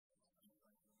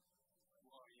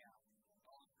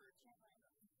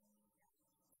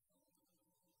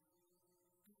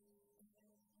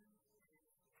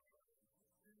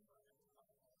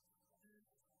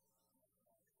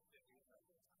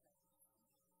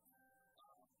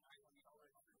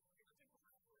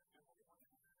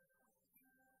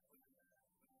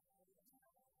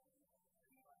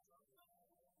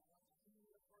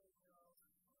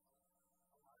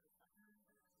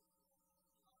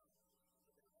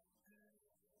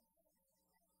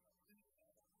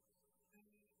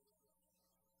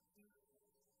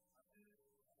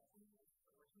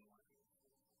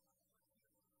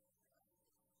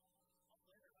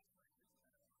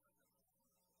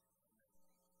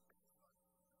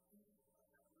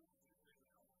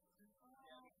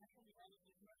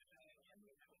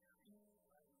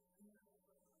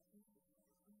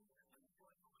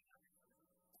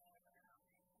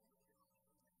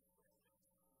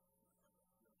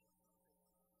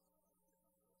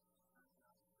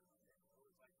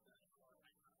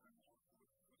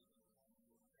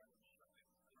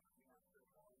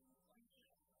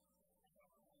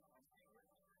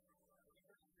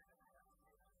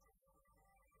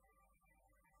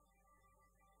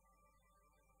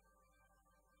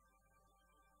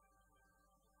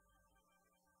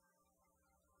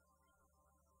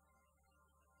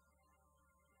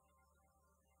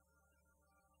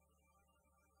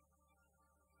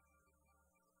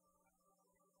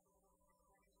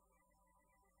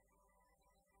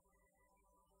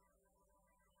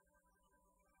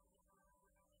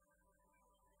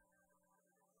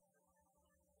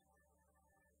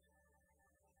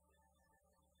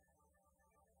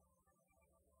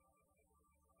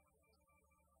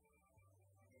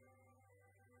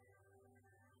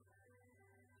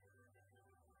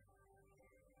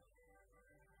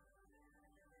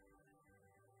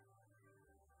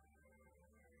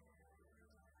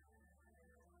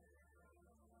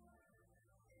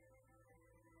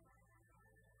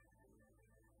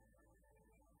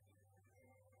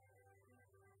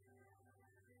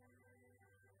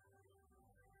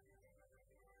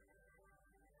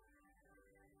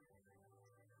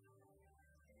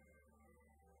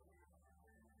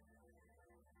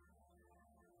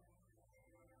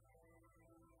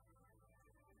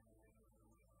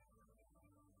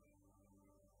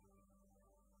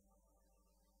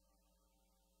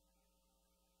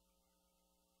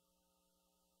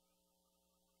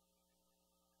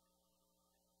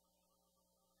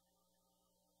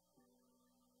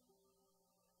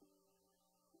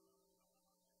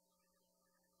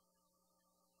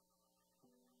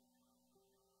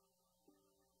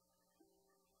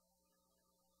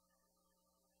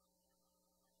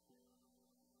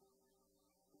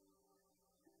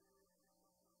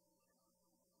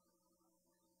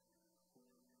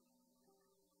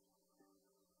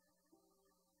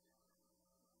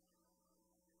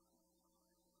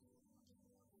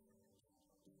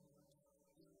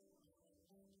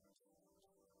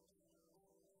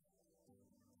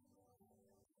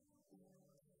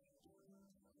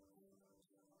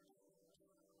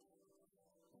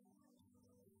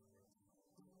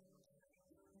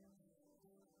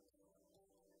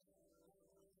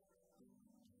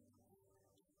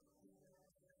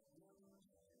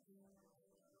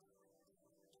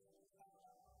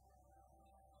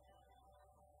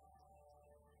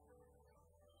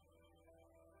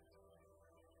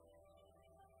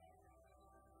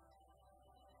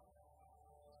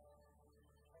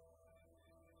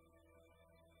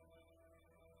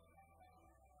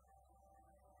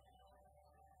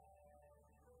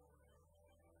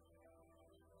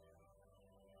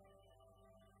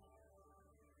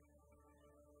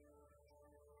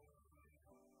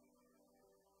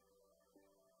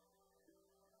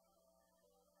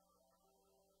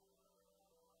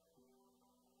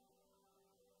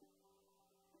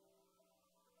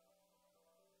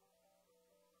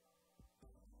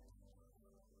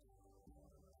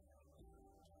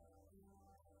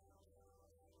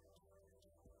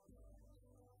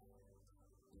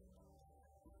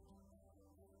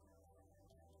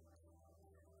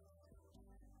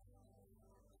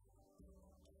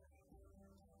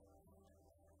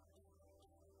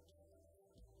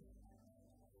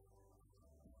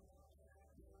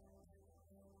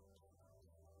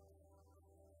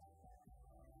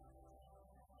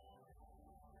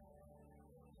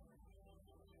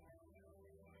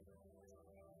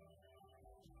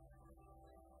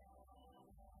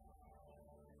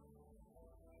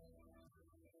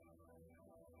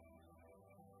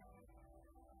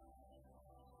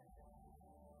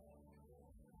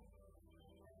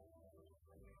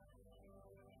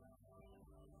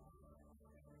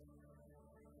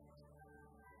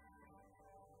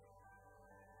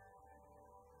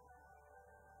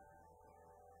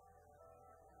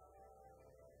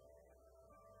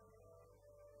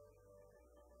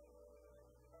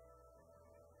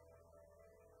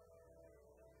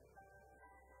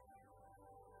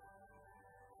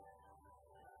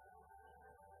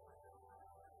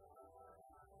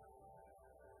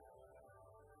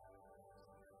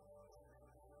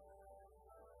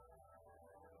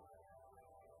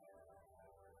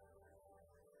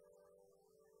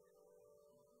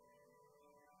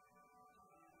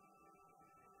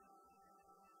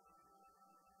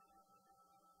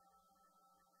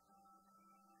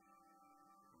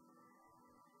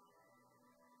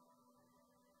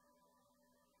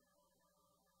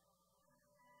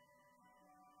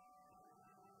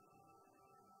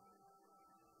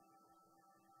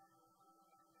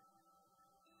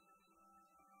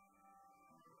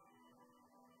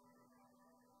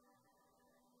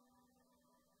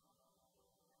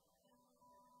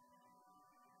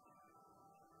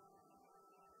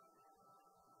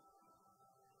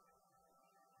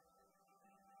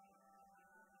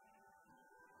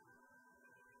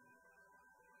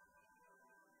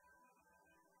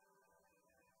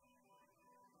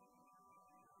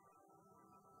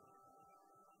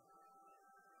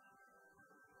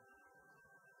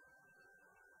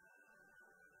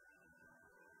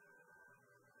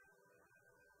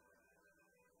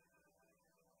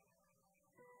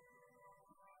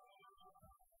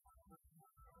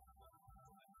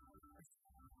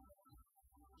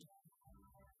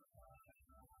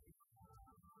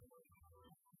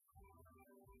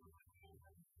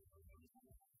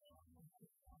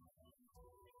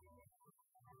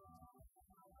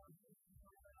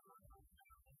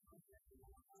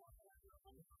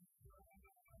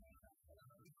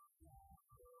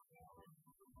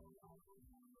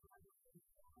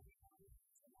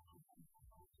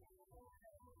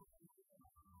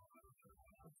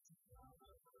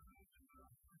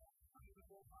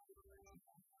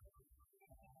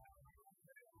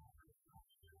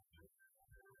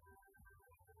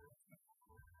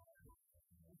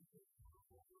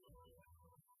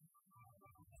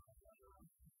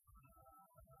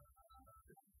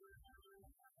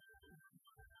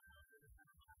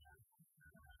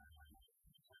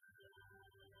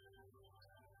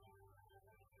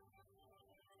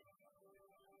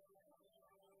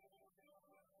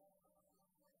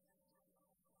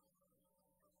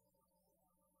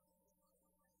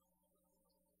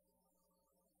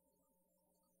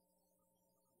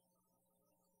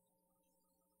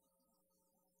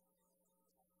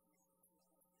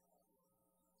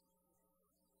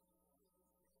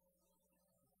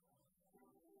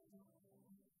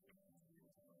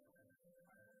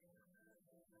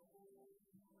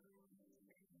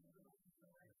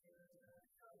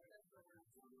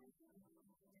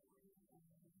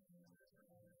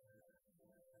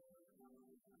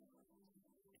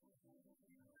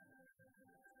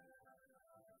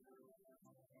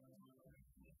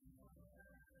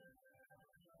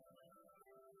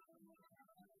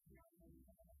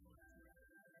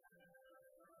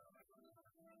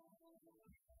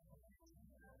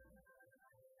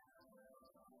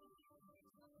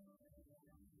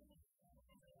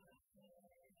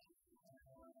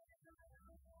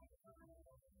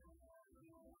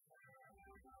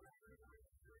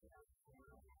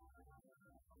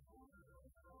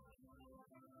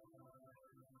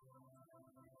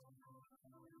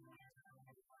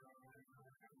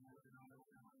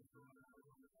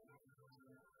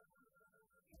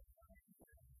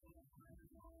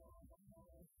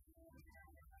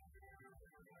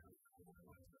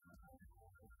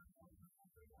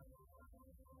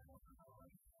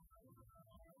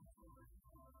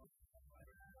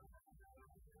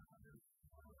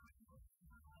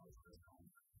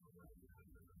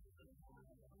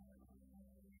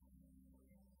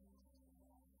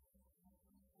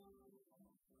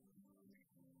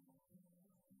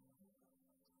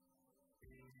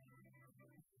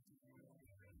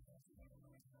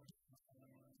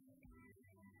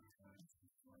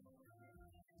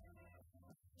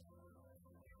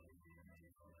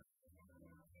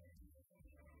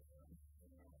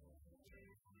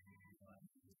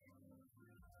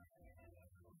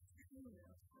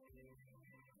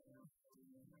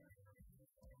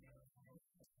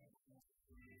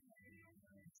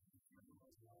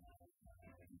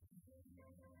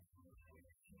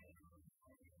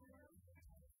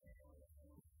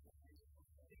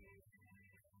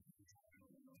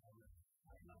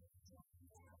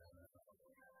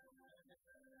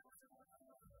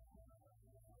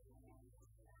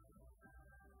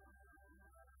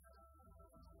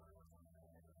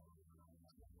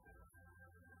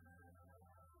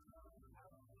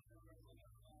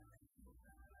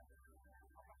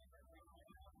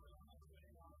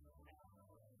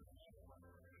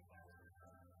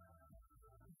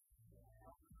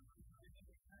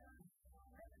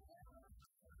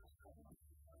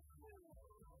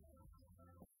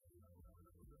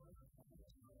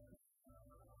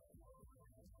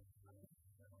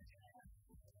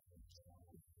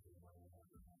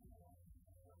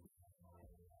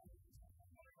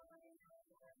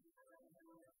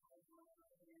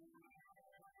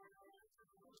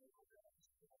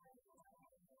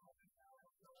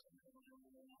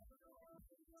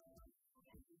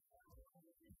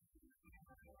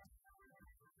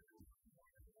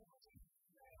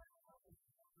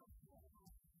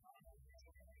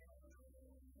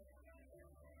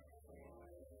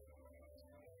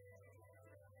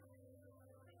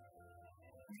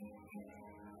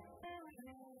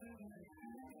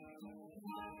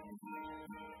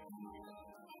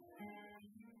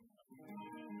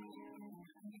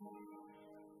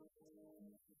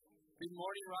Good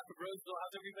morning, Rock of Roseville.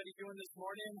 How's everybody doing this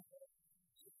morning?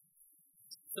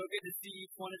 So good to see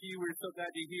each one of you. We're so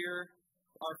glad you're here.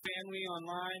 Our family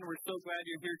online, we're so glad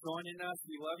you're here joining us.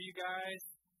 We love you guys.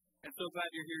 And so glad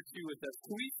you're here too with us.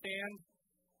 Can we stand?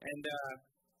 And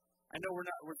I know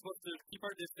we're supposed to keep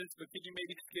our distance, but could you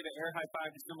maybe just give an air high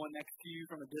five to someone next to you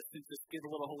from a distance? Just give a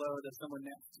little hello to someone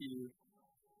next to you.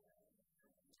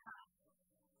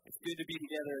 It's good to be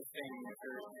together as family,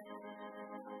 church.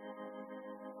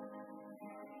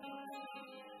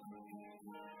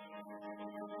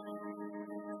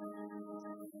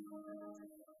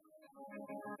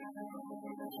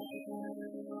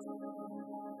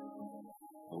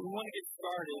 We want to get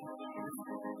started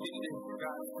getting into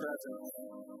God's presence.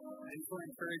 I just want to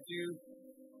encourage you.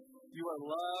 You are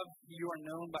loved. You are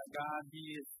known by God. He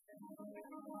is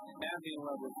madly in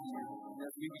love with you. And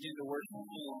as we begin to worship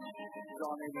Him, He's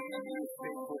all able to be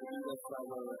faithful to do this by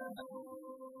way.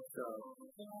 So,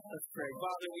 let's pray.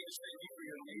 Father, we just thank you for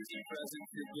your amazing presence,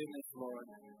 your goodness, Lord.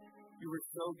 You were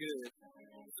so good.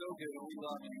 So good, and we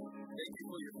love you. Thank you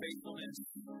for your faithfulness.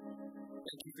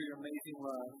 Thank you for your amazing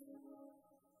love.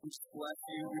 We just bless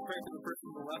you. We pray for the person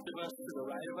to the left of us, to the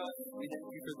right of us. We thank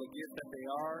you for the gift that they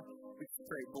are. We just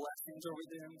pray blessings over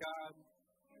them, God.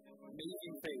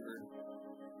 Amazing favor.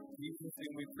 In Jesus'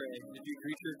 name we pray. Did you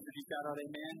agree, church? Did you shout out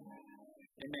amen?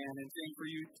 Amen. And same for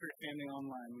you, church family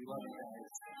online. We love you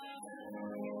guys.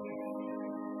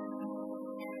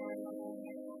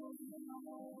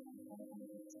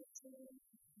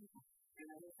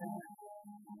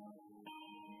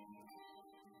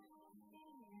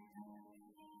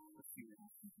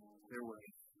 There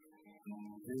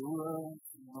was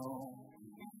no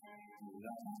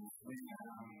life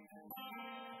without.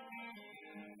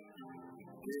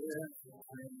 There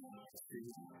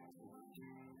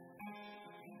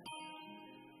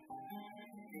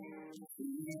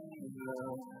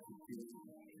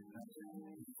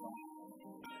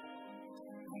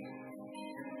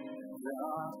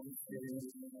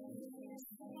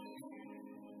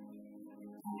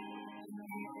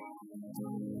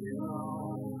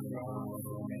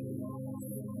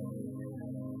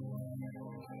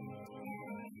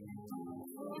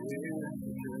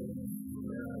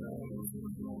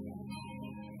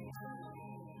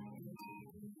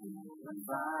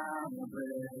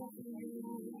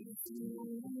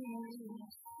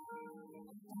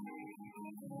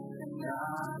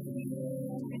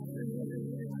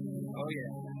Oh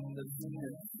yeah, the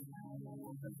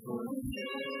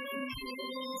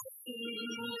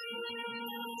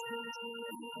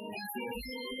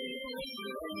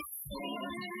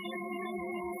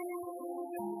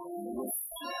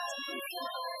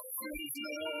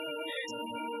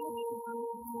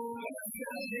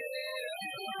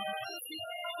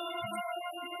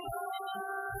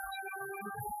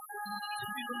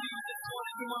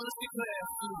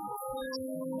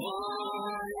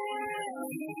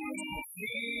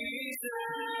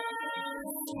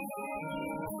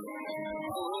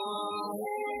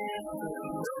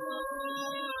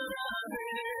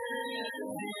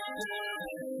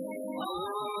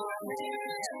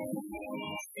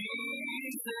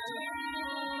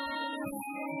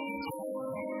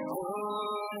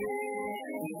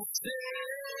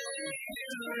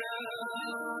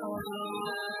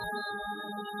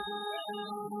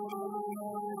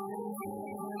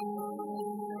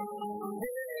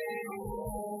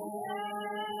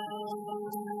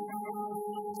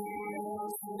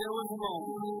There was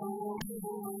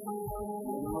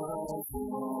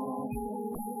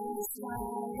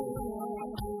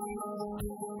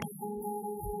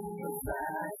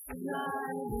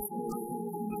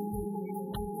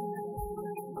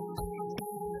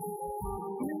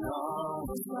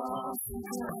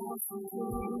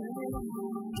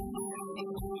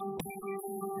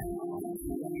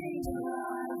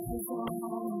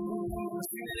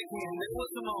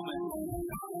a moment.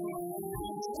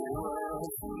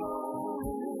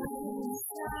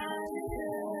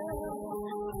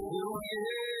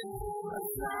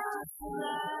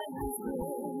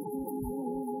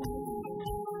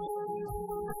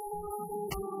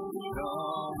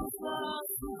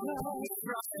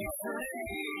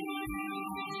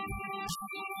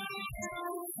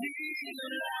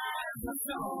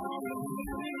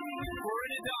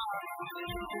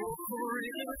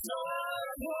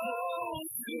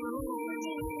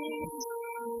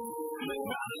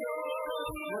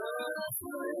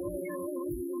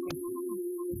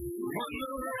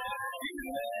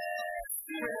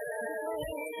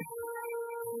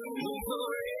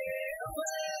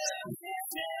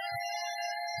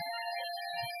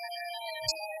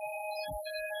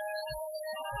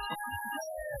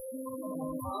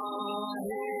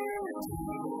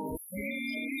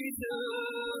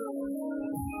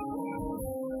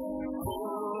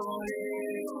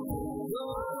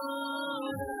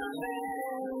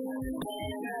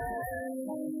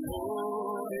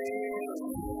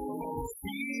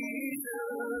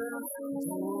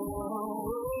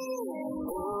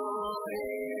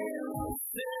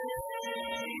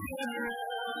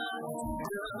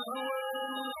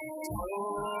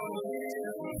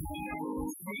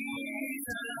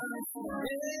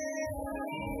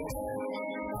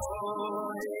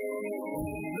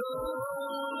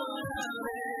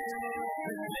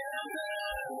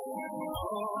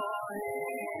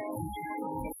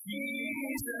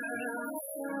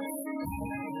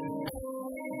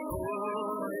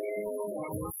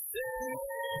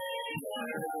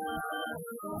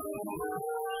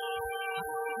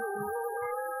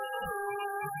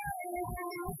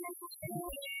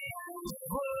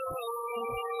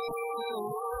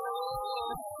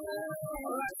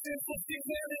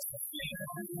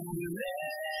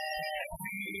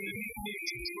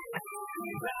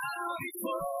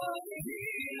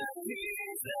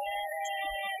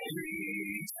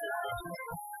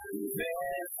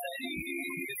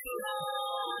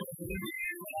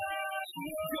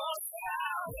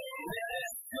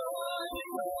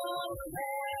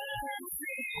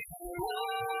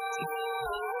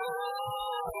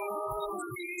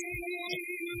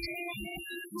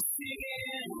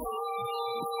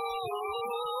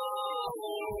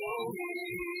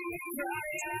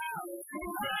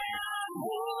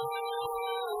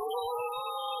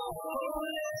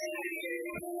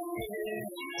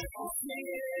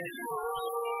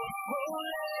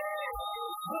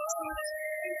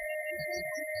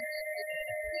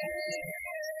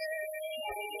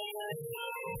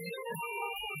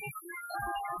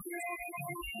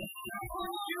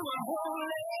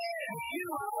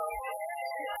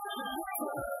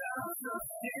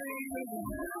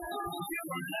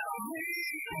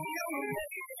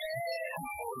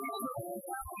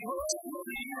 Lift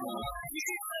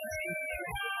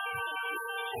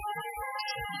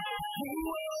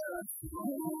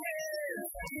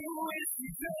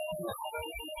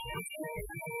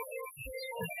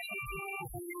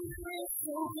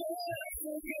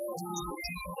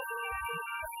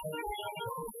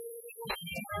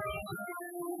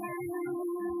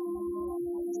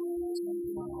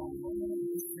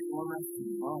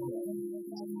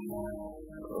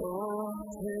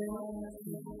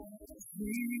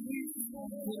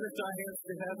our hands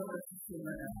to heaven.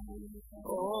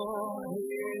 Oh,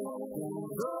 hear the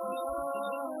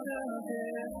Lord of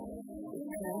heaven.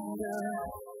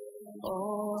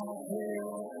 Oh, hear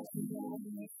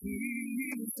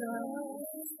Jesus.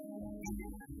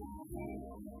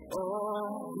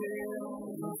 Oh, hear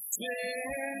the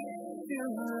Savior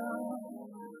of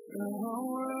the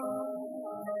world.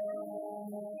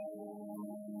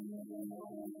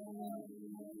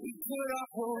 We put our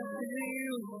hope in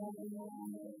you.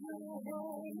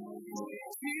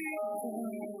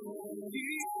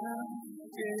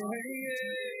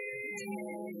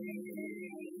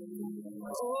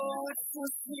 Oh, it's so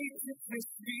sweet to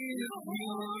feel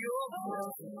your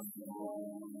presence.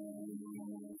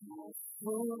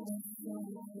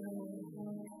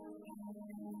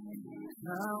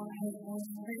 Now heaven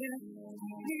will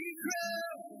be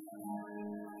crowned.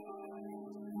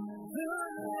 The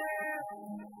Lamb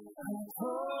of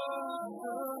God.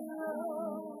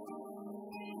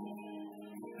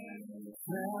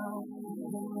 Now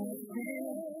heaven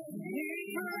will be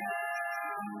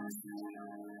crowned.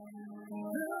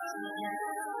 The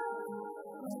Lamb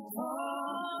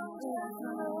of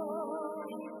God.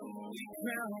 Be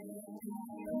crowned.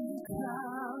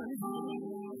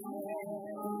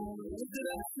 Lift it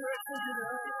up, church, lift it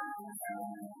up.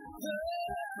 The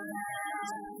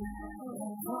Lamb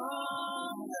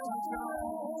of God.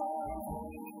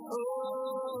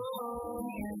 Oh,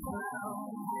 be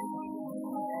crowned.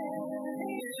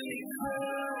 Be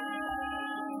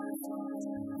crowned.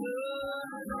 The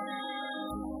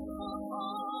Lamb of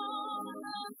God.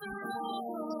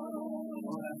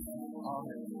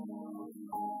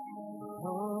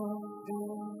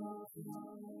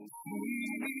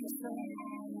 Amen.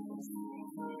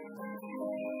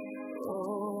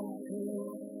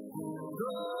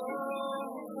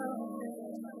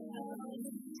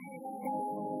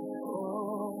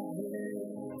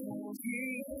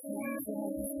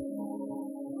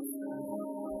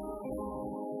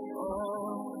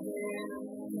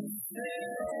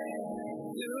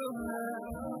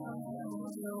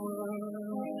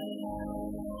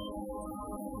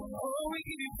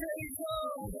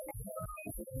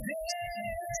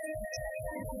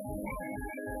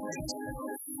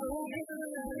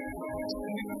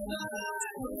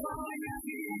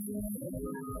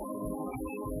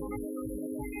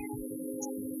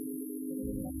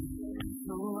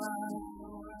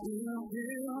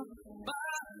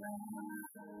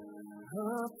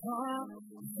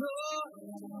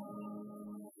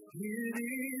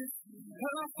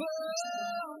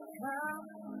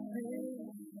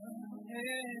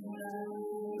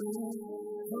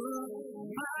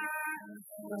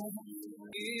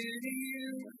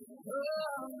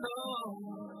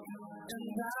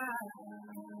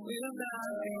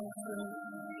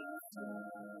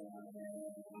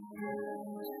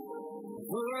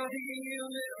 Worthy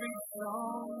of every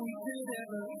song we could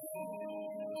ever sing.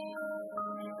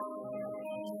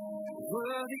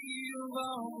 Worthy of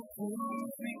all the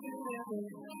praise we could ever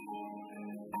sing.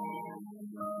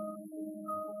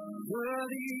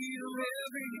 Worthy of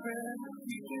every breath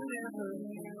we could ever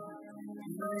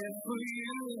live for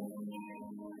you.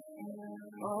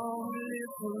 All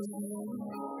live for you.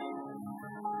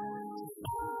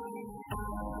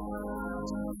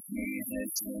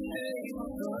 Jesus, the name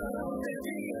above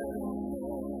every other.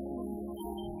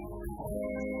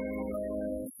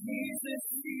 Jesus,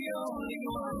 the only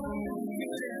one who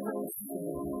could ever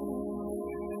save.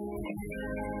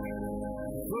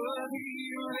 Worthy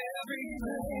of every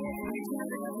praise we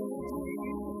could ever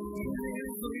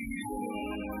live for you.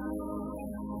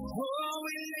 Oh,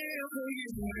 we live for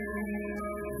you.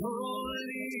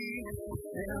 Holy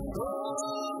and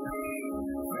holy.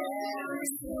 There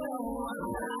is no one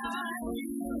like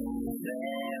you.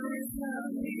 There is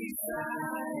none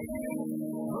beside you.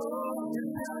 Oh,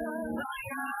 and none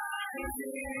like I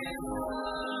did.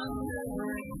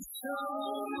 Wondering, so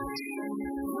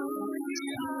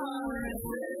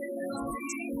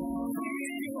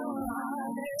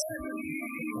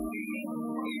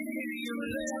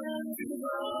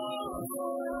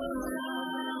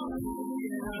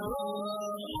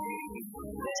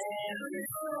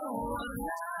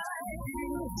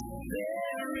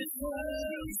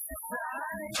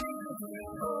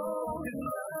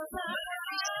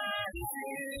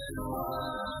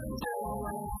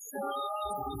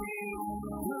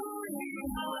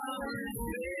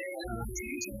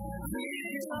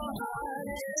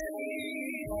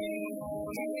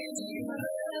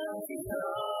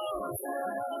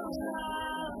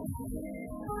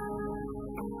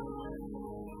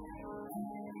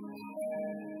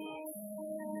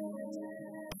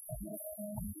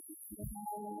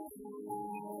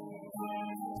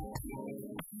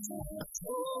Just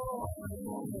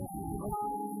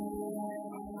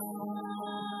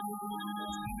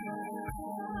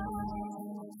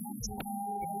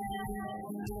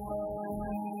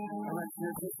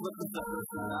look at the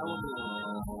person I will be.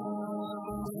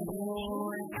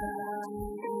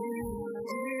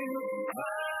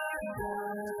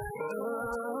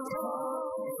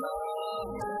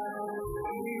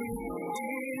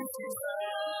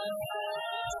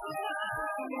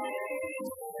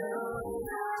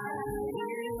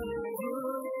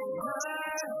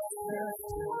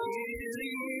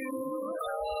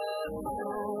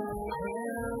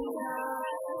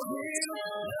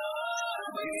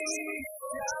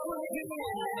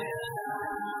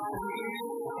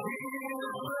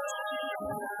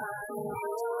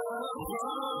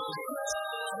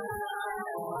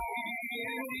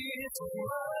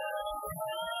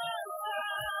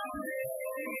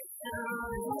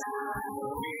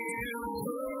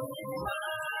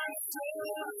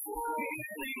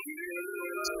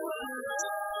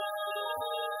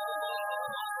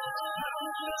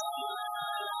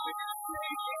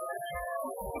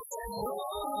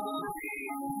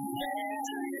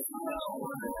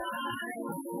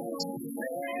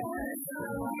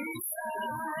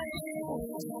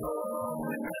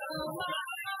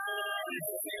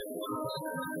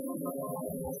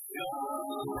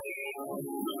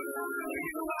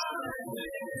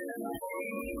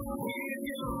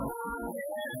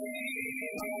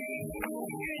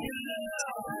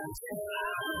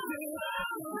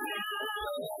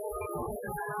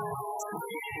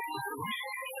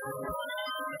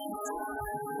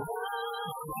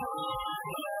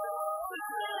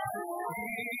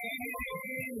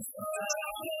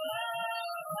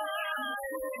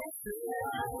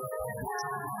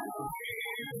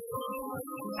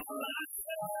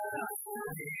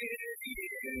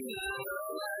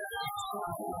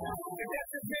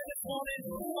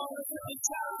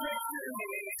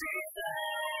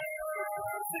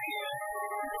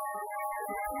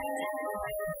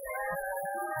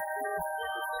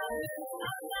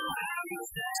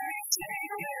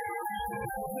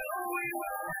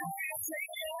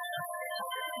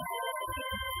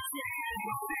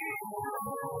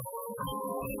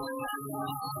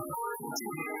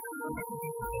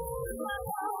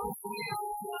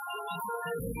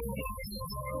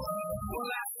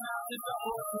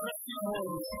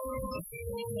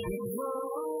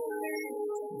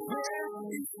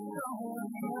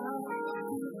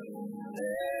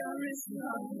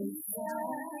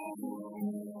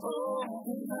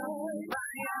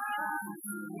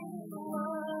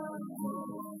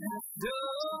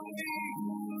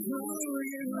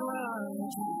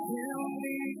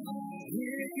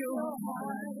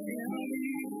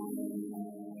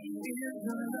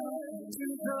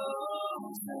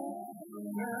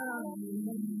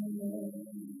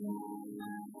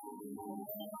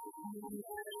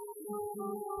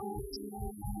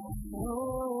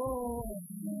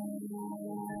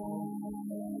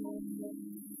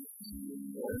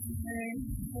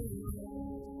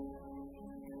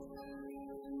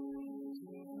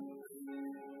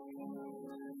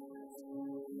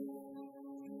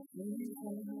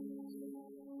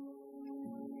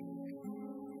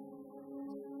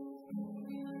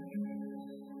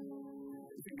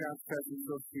 God's presence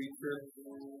so sweet, church.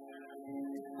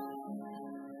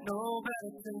 No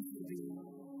better place to be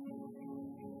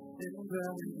than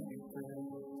dwelling in your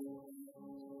presence.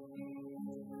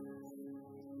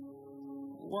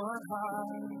 One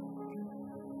heart,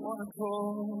 one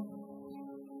accord,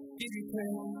 give you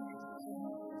praise,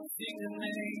 sing the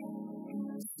name,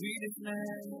 sweetest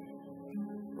name.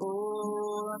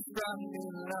 Oh, I'm drowning in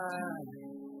light.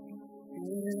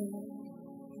 Yeah.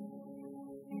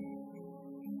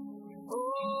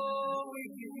 Oh, we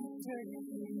give you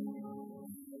praise.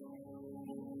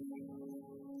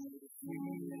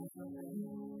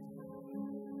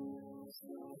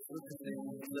 Look at it,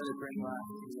 let it bring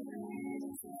life.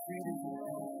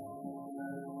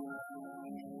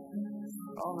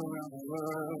 All around the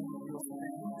world, your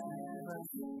name.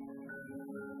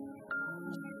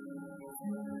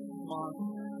 Come on,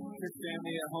 your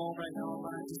family at home right now,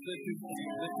 man. Just lift your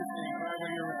name right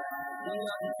where you're at. We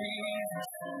love you, Jesus.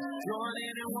 Join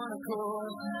in one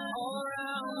accord all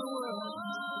around the world.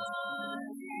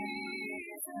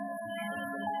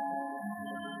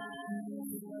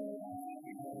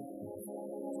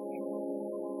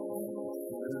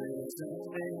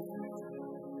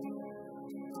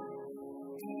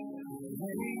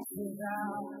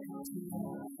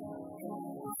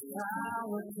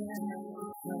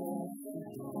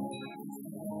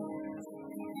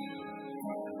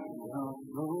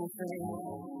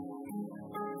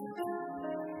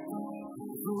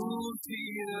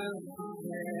 And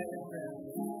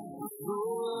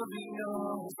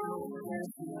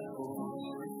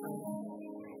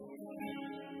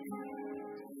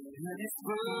it's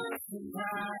worth the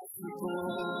price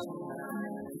before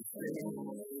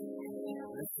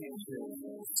let's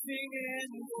sing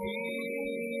in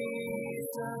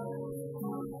Jesus.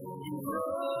 You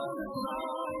know the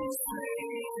Lord's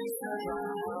praise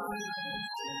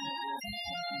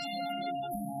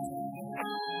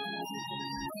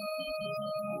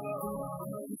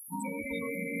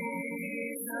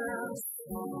Jesus,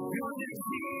 you're the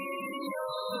King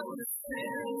of the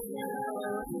Savior.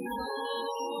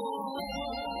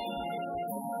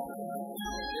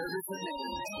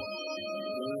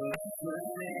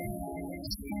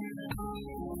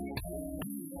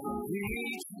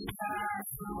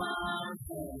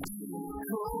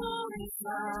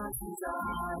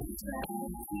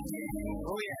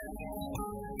 Oh yeah.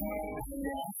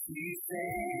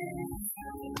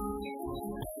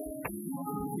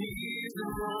 He's the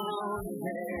Lord of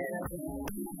heaven.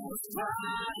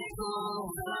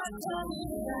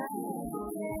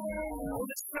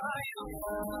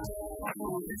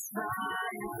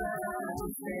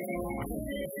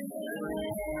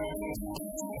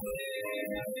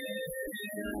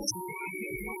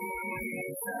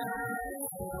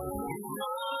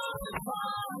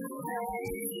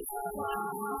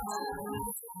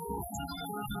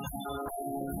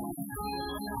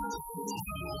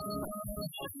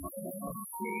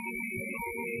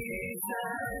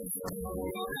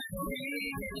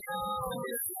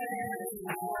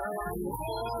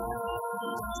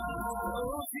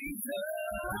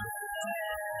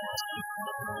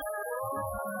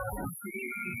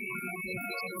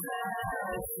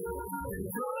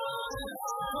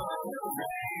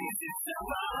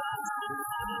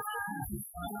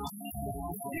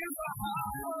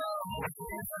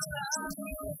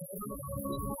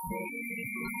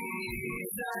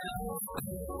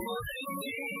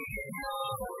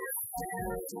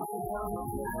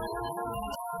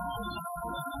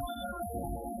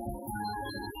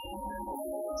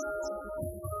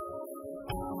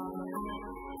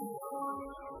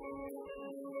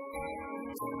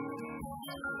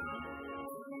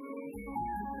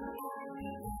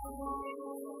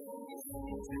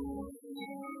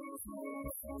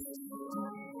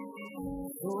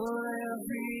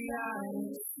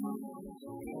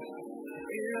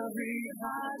 Every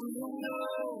heart will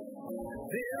know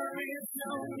there is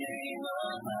no name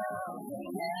above the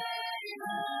name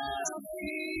of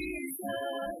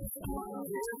Jesus.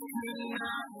 Death could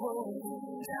not hold him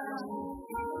down.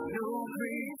 No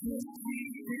grave could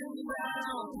keep him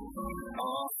bound.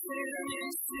 All sin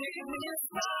and sickness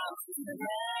bow to the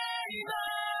name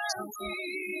of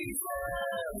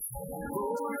Jesus.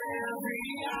 For every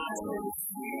eye will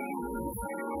see,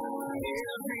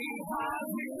 every heart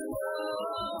will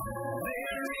know.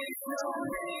 There is no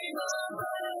name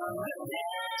above the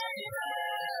name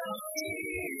of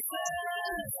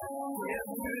Jesus.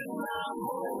 Death could not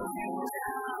hold him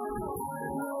down.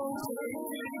 No grave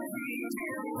could keep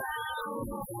him bound.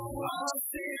 All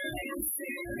sin and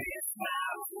sickness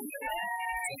bow to the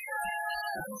name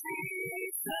of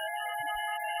Jesus.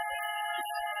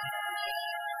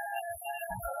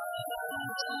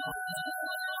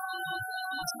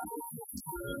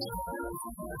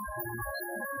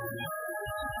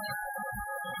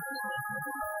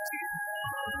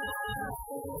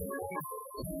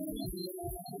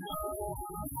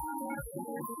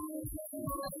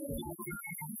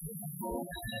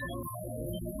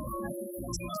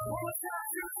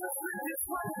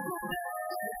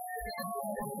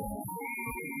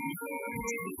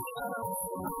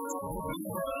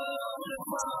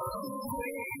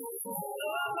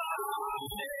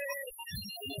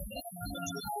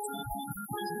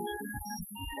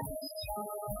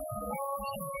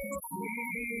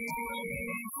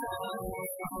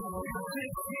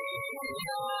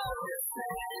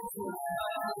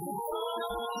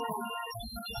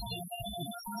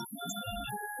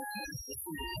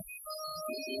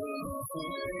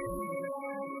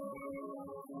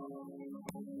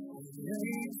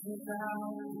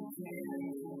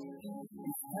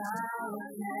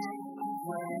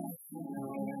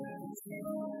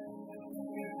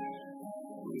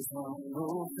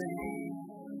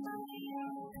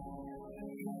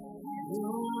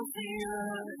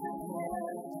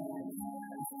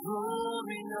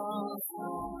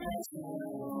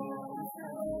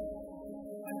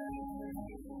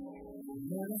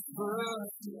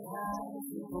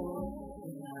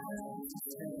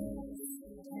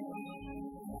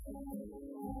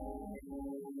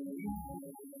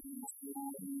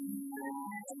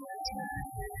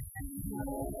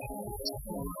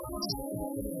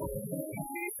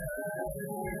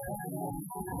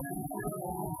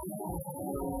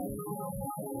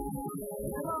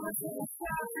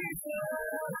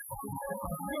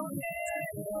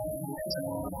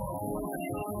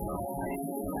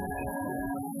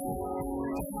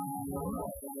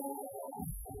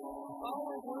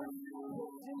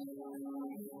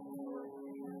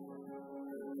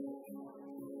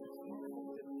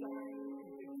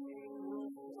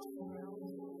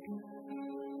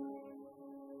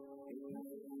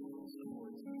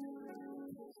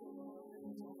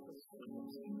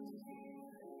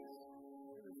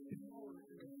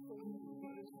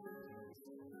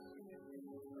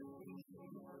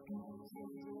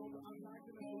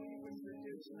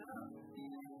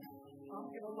 I'm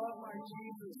going to love my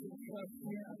Jesus and trust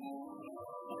Him.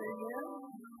 Amen?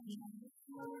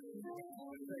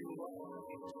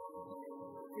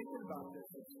 Thinking about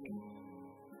this week.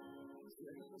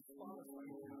 There's a Spotify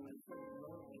account that's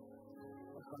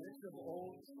a bunch of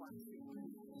old classic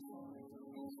songs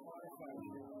on Spotify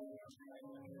account.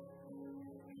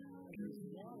 And there's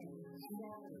one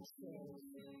song that says,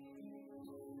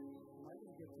 am I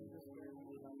going to get through this very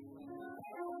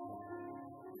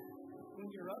when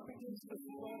you're up against the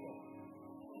struggle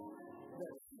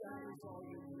that shatters all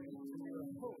your dreams and your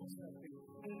hopes have been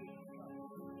fully cut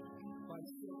by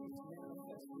Satan's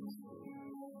manifested spirit,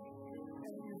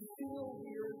 and you feel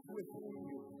the earth within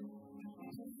you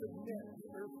to submit to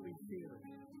earthly fear,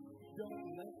 don't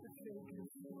let the faith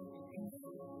consume you.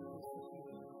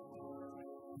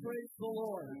 Praise the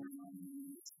Lord.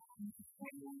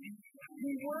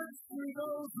 He works through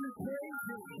those who praise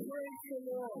Him. Praise the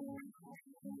Lord.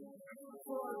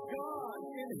 For our God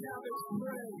inhabits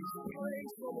praise.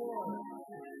 Praise the Lord.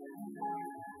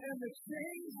 And the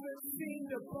chains that seem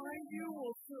to bind you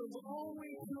will serve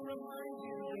only to remind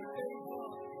you that they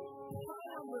are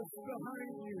powerless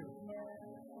behind you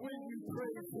when you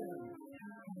praise Him.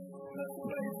 Let's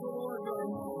praise the Lord, guys.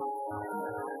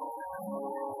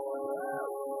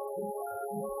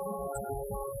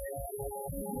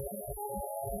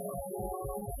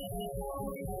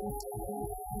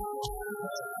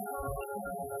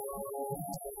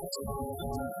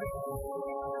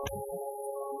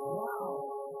 Wow.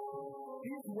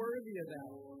 He's worthy of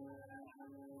that.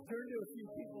 Turn to a few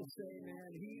people and say,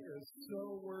 man, He is so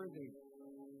worthy.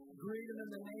 Greet Him in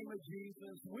the name of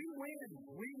Jesus. We win.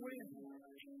 We win.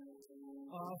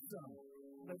 Awesome.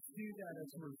 Let's do that as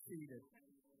we're seated.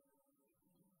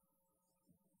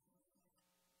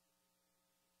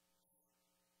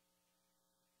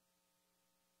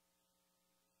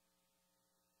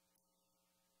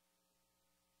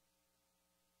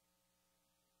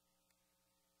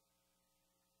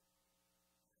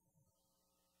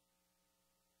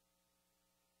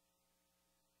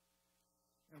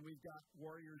 And we've got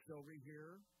warriors over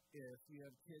here. If you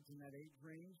have kids in that age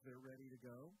range, they're ready to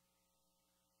go.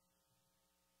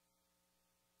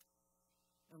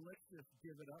 And let's just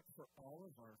give it up for all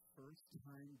of our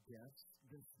first-time guests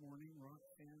this morning, Rock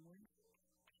family.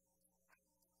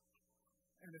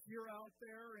 And if you're out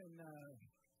there in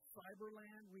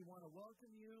Cyberland, we want to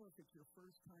welcome you. If it's your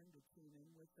first time to tune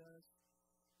in with us,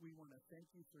 we want to thank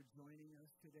you for joining us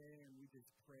today, and we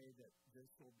just pray that this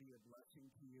will be a blessing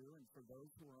to you. And for those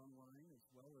who are online, as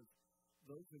well as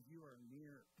those of you who are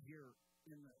near here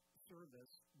in the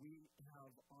service, we have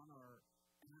on our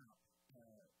app,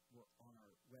 on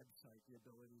our website, the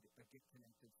ability to get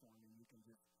connected form, and you can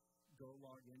just go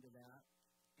log into that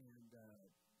and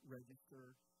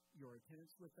register your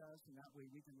attendance with us, and that way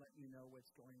we can let you know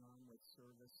what's going on with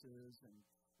services and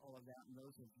all of that. And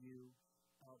those of you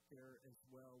out there as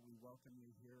well, we welcome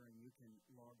you here, and you can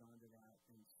log on to that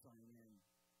and sign in.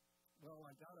 Well,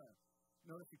 I got a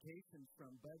notification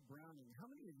from Bud Browning. How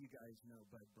many of you guys know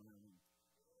Bud Browning?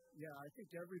 Yeah, I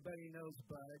think everybody knows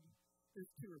Bud.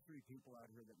 There's 2 or 3 people out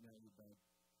here that know you, Bud.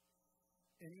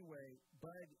 Anyway,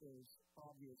 Bud is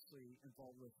obviously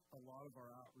involved with a lot of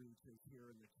our outreaches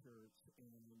here in the church,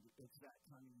 and it's that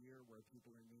time of year where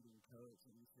people are needing coats,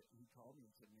 and he called me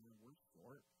and said, man, we're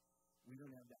short. We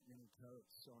don't have that many coats,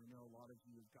 so I know a lot of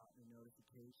you have gotten a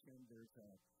notification. There's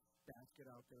a basket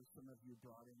out there. Some of you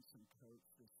brought in some coats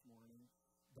this morning,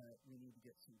 but we need to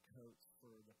get some coats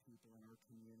for the people in our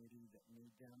community that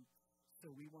need them. So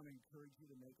we want to encourage you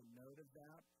to make a note of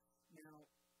that. Now,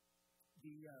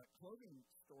 the clothing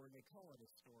store, they call it a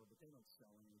store, but they don't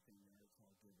sell anything there. It's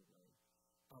all giveaway.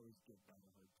 I always give Bud a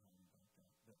hard time about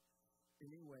that. But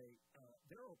anyway,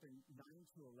 they're open 9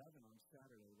 to 11 on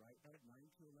Saturday, right, Bud? 9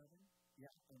 to 11?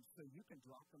 Yeah, and so you can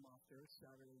drop them off there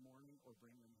Saturday morning or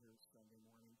bring them here Sunday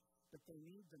morning. But they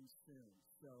need them soon.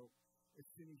 So as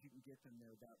soon as you can get them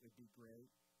there, that would be great.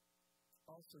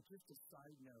 Also, just a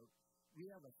side note, we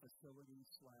have a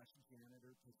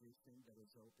facility/janitor position that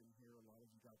is open here. A lot of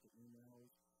you got the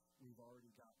emails. We've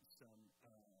already gotten some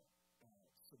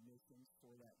submissions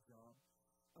for that job.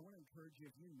 I want to encourage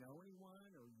you, if you know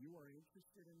anyone or you are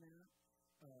interested in that,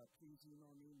 please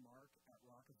email me,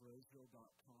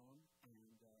 mark@rockofroseville.com,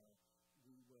 and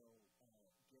we will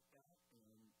get that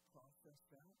and process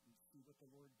that and see what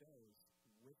the Lord does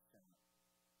with that.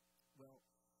 Well,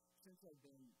 since I've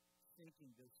been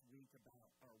thinking this week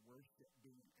about our worship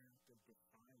being an act of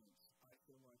defiance, I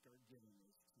feel like our giving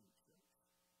is too, church.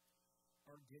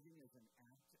 Our giving is an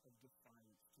act of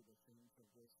defiance to the things of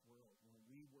this world. When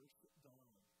we worship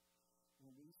God,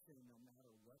 when we say no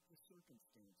matter what the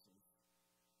circumstances,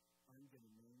 I'm going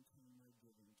to maintain my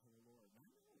giving to the Lord. And I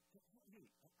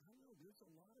know there's a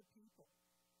lot of people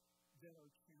that are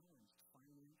challenged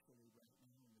financially right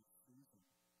now in this season.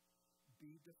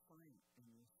 Be defiant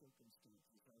in your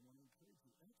circumstances. I want to encourage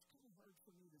you. And it's kind of hard for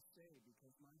me to say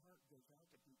because my heart goes out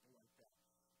to people like that.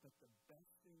 But the best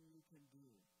thing you can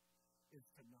do is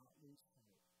to not lose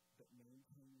hope, but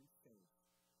maintain your faith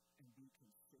and be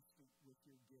consistent with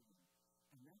your giving.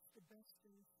 And that's the best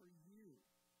thing for you.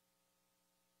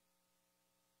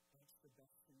 That's the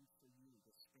best thing for you,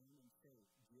 to stand in faith.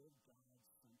 Give God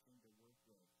something to work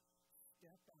with.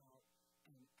 Step out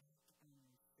and act on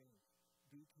your faith.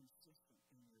 Be consistent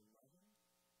in your loving,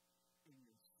 in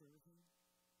your serving,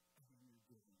 and in your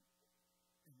giving.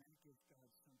 And that gives God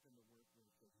something to work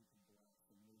with that He can bless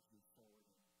and move you forward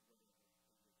in whatever it is that you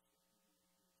want to do.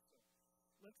 So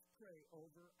let's pray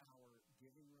over our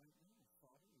giving right now.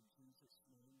 Father, in Jesus'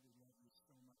 name, we love you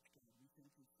so much, God. We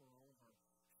thank you for all of our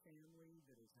family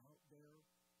that is out there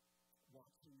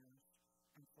watching us,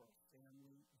 and for our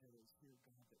family that is here,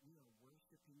 God, that we are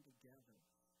worshiping together.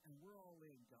 And we're all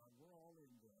in, God. We're all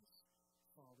in this,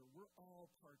 Father. We're all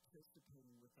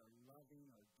participating with our loving,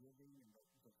 our giving, and the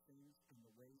things and the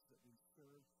ways that we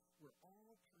serve. We're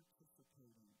all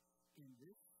participating in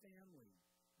this family.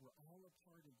 We're all a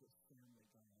part of this family,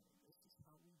 God. And this is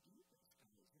how we do this,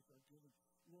 guys, with our giving.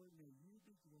 Lord, may you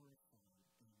be glorified.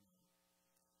 Amen.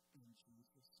 In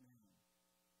Jesus' name.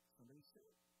 Somebody say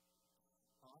it.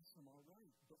 Awesome. All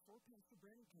right. Before Pastor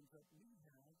Brandon comes up, we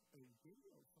have a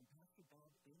video from Pastor Bob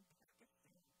in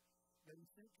Pakistan that he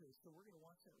sent to us. So we're going to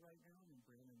watch that right now, and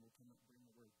Brandon will come up and bring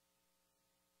the word.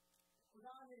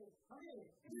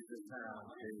 We just had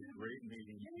a great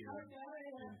meeting here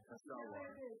in Peshawar,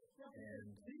 and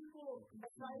we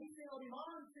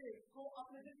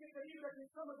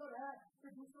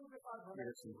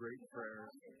had some great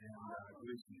prayers, and I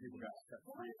believe some people got set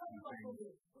free from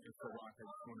things. And so I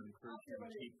just want to encourage you to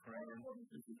keep praying.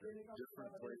 This is a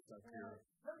different place up here.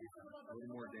 It's a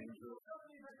little more dangerous.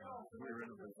 We were in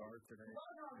a bazaar today.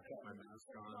 I put my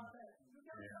mask on,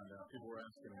 and people were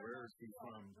asking, where is he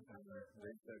from? And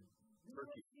they said,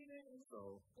 Turkey.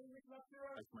 So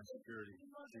that's my security.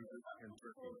 Jesus and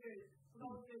Turkey.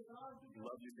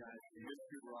 Love you guys. You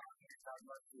too, Rock. God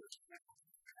bless you.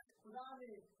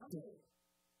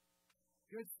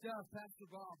 Good stuff. Pastor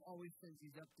Bob always sends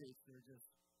these updates. They're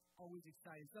just always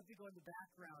exciting. Something going in the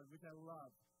background, which I love.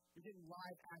 We're getting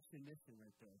live action mission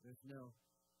right there. There's no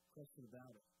question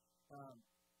about it.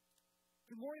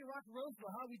 Good morning, Rock and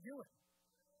Roseville. How are we doing?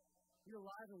 You're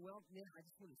alive and well. Man, I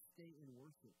just want to stay in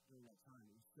worship during that time.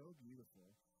 It was so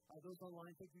beautiful. Those online,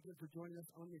 thank you again for joining us.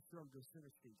 I'm going to throw the center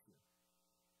stage here.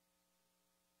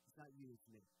 It's not you, it's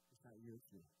me. It's not you, it's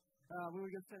me. When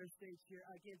we go center stage here,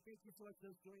 again, thank you so much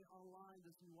for those joining online,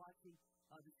 those who are watching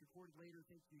this recorded later.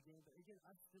 Thank you again. But again,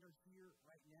 us that are here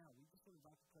right now, we just want to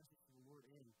invite the presence of the Lord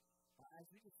in. As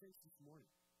we can face this morning,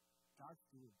 God's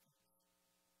doing things.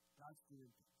 God's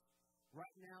doing things.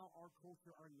 Right now, our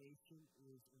culture, our nation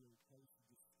is in a place of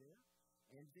despair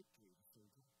and victory at the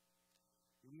same time.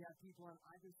 We have people on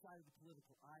either side of the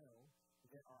political aisle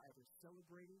that are either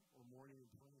celebrating or mourning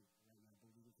and praying right now,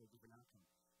 believing for a different outcome.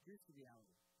 Here's the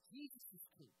reality. Jesus is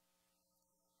king.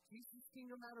 Jesus is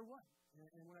king no matter what.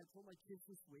 And when I told my kids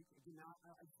this week, again, now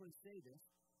I just want to say this.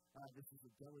 This is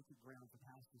a delicate ground for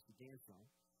pastors to dance on.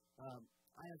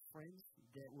 I have friends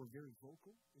that were very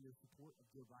vocal in their support of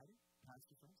Joe Biden,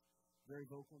 pastor friends. Very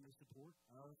vocal in their support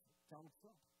of Donald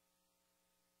Trump.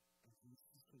 And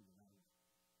Jesus is king no matter what.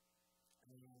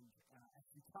 And as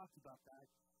we talked about that,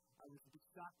 I was a bit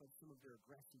shocked by some of their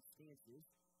aggressive stances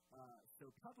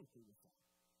so publicly with that.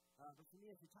 But for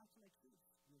me, as we talk to my kids,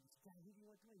 you know, who do you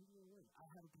want to win? Who do you want to win? I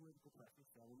have a political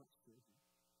preference, so I will not choose you.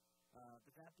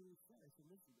 But that being said, I said,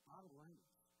 listen, the bottom line is,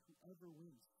 whoever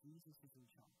wins, Jesus is in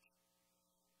charge.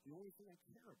 The only thing I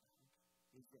care about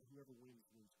is that whoever wins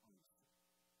honesty.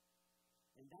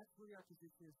 And that's really our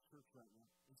position as a church right now,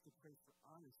 is to pray for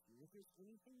honesty. If there's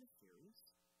anything nefarious,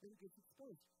 then it gets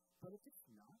exposed. But if it's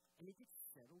not, and it gets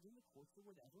settled in the courts or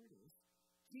whatever it is,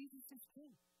 Jesus is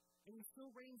king, and he still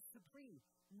reigns supreme,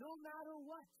 no matter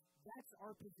what. That's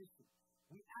our position.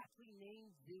 We actually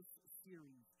named this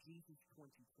series Jesus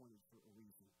 2020 for a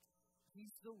reason.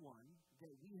 He's the one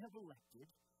that we have elected.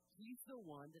 He's the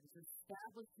one that has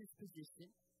established his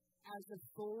position as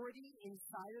authority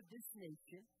inside of this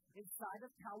nation, inside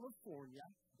of California,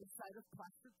 inside of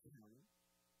Placer County.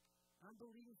 I'm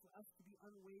believing for us to be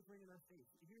unwavering in our faith.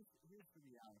 Here's the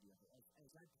reality of it.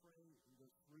 As I pray and go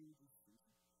through this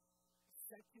season,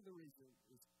 secularism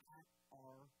is at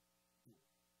our door.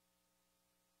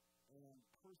 And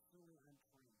personally, I'm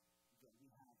praying that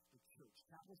we have the church,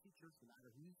 Catholic Church, no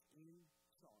matter who's in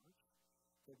charge,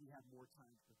 that we have more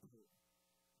time to prepare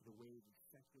for the wave of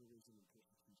secularism and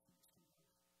persecution that's coming.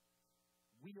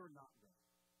 We are not ready.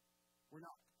 We're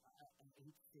not. I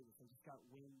hate to say this. I just got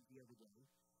wind the other day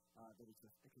that it's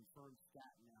a confirmed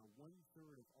stat now.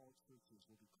 1/3 of all churches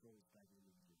will be closed by the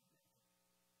end of the year.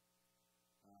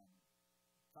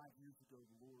 5 years ago,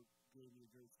 the Lord gave me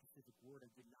a very specific word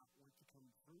I did not want to come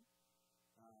through,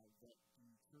 that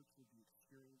the church would be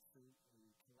experiencing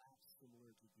a collapse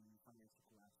similar to the financial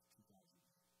collapse of 2008.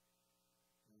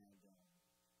 And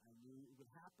I knew it would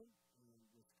happen,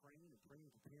 and was praying and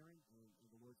preparing, and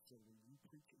the Lord said, when you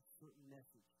preach a certain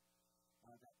message,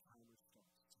 that timer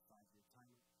starts. It's a 5-year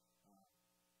timer.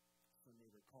 Some may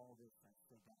recall this. I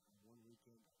said that on one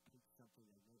weekend. I preached something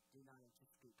I did not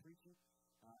anticipate preaching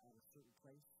at a certain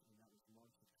place, and that was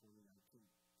March of 2019.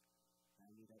 I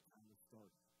knew that time was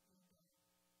starting, and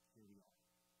here we are.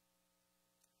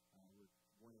 We're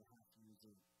 1.5 years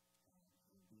in,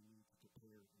 and we need to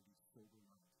prepare and be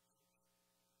sober-minded.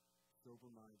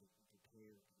 Sober-minded and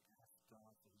prepare and ask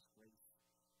God for his grace.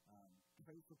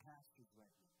 Pray for pastors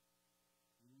right now.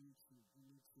 We need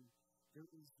to. There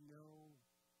is no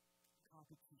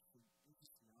competition. It's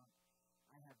just not.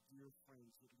 I have dear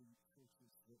friends that lead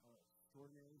churches that are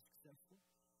extraordinarily successful,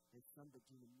 and some that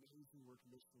do amazing work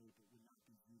missionally but would not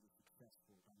be viewed as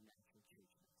successful by natural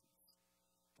church methods.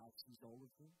 God sees all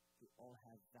of them. They all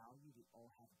have value. They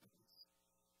all have a place.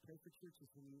 Pray for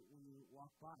churches when you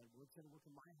walk by. Lord's going to work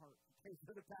in my heart to pray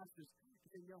for the pastors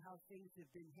because they know how things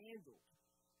have been handled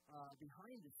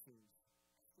behind the scenes.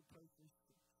 So pray for his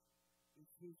church.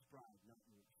 It's his bride, not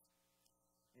yours.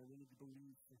 And we need to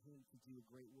believe for him to do a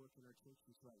great work in our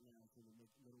churches right now in the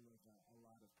middle of a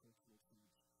lot of cultural change.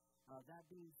 That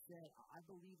being said, I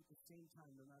believe at the same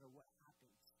time, no matter what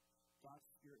happens, God's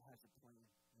Spirit has a plan.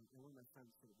 And one of my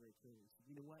friends said it very clearly. He said,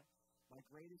 you know what? My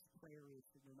greatest prayer is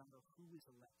that no matter who is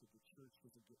elected, the church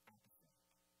doesn't get apathetic.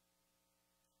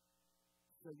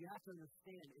 So you have to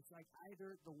understand, it's like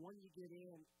either the one you get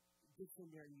in gets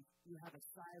in there and you have a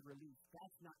sigh of relief.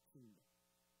 That's not kingdom.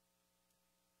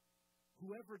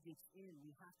 Whoever gets in,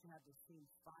 we have to have the same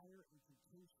fire and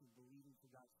temptation believing for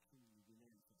God's kingdom to be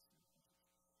manifested.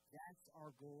 That's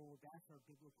our goal. That's our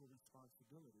biblical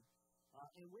responsibility.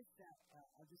 And with that,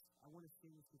 I want to say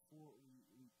this before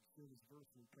we say this verse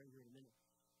and we pray here in a minute.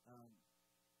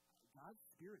 God's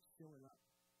Spirit's filling up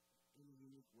in a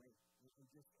unique way. And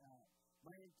just,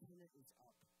 my antenna is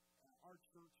up. Our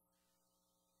church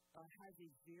has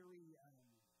a very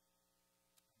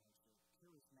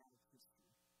charismatic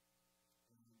history.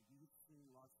 And we've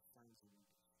seen lots of signs and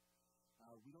wonders.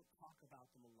 We don't talk about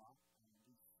them a lot.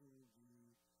 We've seen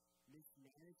the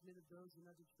mismanagement of those in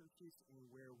other churches, and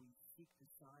where we seek the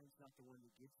signs, not the one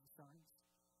that gives the signs.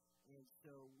 And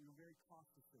so we're very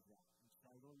cautious of that. And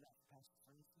so I learned that from Pastor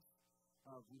Francis.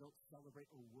 We don't celebrate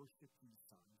or worship these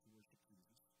signs. We worship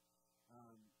Jesus.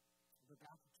 But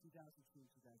back in 2002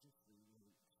 and 2003, we had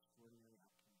an extraordinary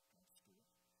outcome of God's Spirit.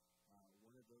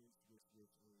 One of those was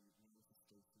with a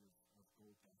manifestation of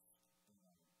gold dust.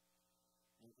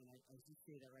 And I just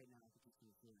say that right now, I think it's going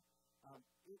to clear.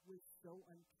 It was so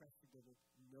unprecedented,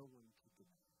 no one could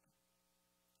deny it.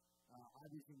 I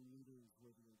was in meetings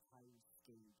where the entire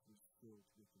stage was filled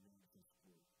with the manifest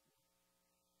word.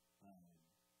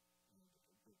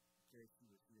 But very few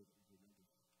were here that would remember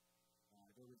that.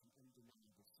 There was an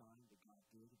undeniable sign that God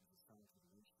did. It was a sign of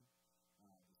revelation.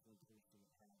 This one person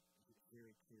that had a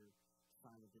very clear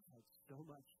sign of it had so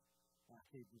much. I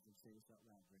hate even saying this out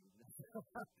loud, right?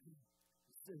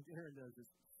 Aaron does this.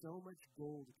 So much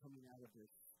gold coming out of their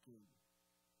skin.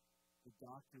 The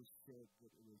doctors said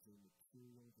that it was a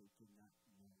material they did not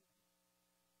know.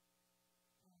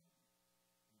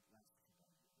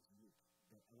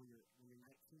 But when you're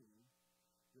 19,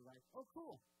 you're like, oh,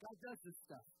 cool, God does this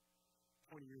stuff.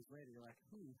 20 years later, you're like,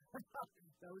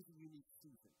 that was a unique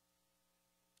season.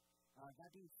 That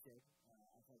being said,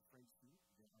 as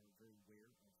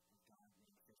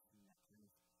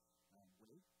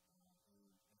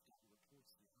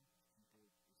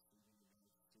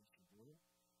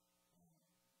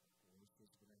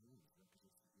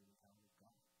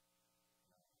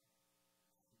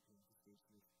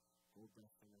old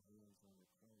deaf in their hands on their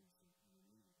clothes and their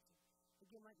meetings.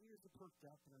 Again, my ears are perked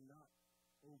up, and I'm not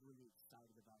overly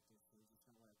excited about those things. It's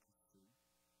not what I can see.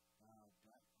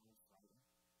 But on Friday,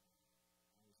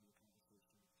 I was in a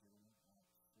conversation with a gentleman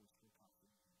at Forest Coffee,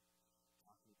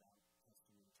 talking about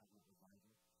testimony, talking about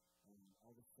revival, and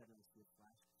all of a sudden I see a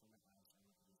flash from my eyes. I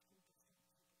went to this group of people.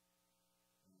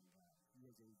 And he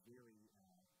has a very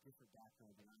different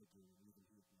background than I do, even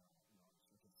he is not.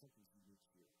 Like something's unique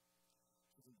here.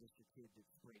 This isn't just a kid that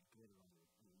sprayed glitter on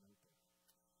your notebook.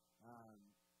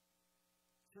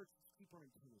 Church, keep our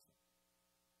antennas up.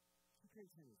 Keep your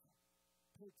antennas up.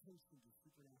 Pay attention to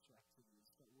supernatural activities.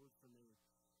 That word from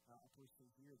a person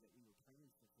here that we were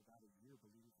praying for about a year,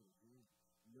 believing for a year.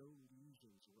 No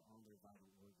lesions were on their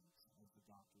vital organs, as the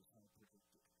doctors had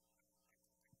predicted.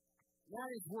 That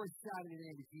is worth shouting in the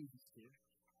name of Jesus here.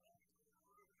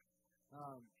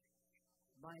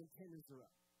 My antennas are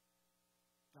up.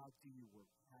 God, do your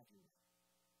work. Have your way.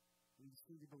 We just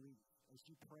need to believe. As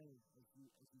you pray, as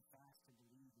you fast and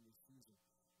believe in this season,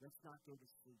 let's not go to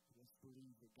sleep. Let's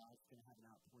believe that God's going to have an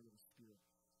outpouring of the Spirit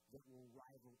that will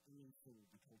rival anything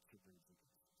the culture brings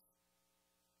against us.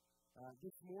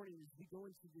 This morning, as we go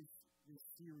into this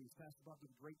series, Pastor Bob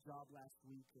did a great job last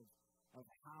week of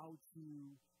how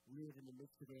to live in the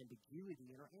midst of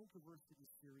ambiguity. And our anchor verse for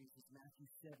this series is Matthew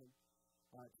 7,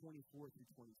 24 through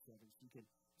 27. So you can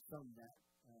sum that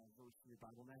verse in your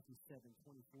Bible. Matthew 7,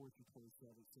 24 through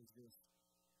 27 says this: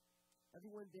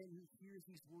 Everyone then who hears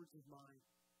these words of mine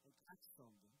and acts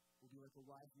on them will be like a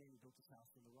wise man who built his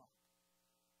house on the rock.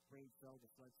 The rain fell,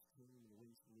 the floods came, and the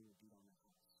winds blew and beat on that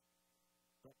house.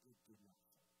 But it did not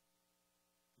fall,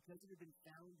 because it had been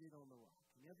founded on the rock.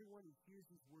 And everyone who hears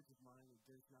these words of mine and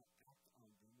does not act on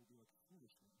them will be like a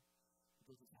foolish man who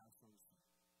built his house on the sea.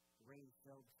 The rain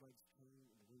fell, the floods came,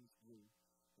 and the winds blew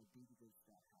and beat against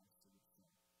that house, and it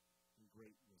fell. And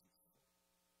great was its fall.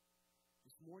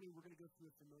 This morning, we're going to go through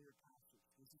a familiar passage.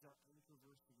 This is our anchor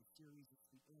verse of the series.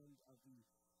 It's the end of the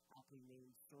aptly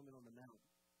named Sermon on the Mount.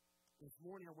 This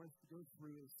morning, I want us to go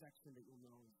through a section that you'll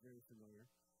know is very familiar.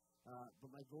 But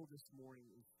my goal this morning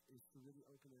is to really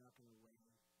open it up in a way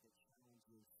that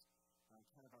challenges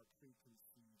kind of our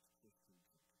preconceived Christian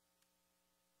thinking.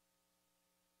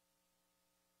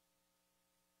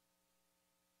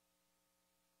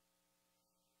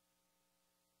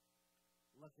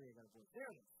 Luckily, I got a voice. There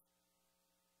it is.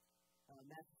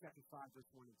 Matthew chapter 5, verse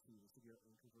 1 and 2. This will be our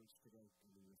anchor verse today, and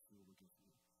then we'll see what we get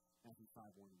from it. Matthew 5,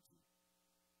 1 and 2.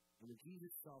 And when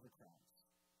Jesus saw the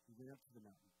crowds, he went up to the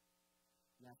mountain.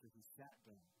 And after he sat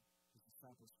down, his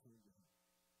disciples came to him,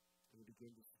 and he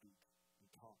began to speak and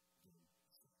taught them.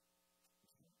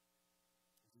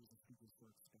 These are people so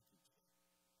expecting today.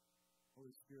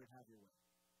 Holy Spirit, have your way.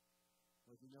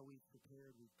 Lord, we know we've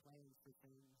prepared, we've planned for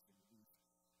things, and we've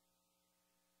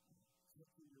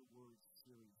taken your words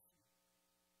seriously.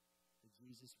 But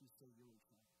Jesus, we say you're in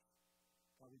charge.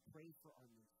 God, we pray for our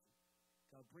ministry.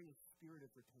 God, bring a spirit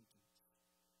of repentance.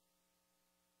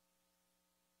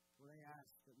 Lord, I ask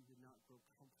that we would not grow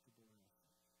comfortable in our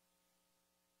faith.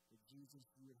 That Jesus,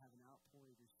 you would have an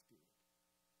outpouring of your Spirit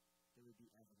that would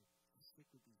be evident. The sick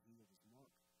would be healed, as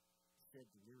Mark said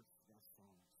the lyrics of that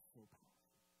song so powerful.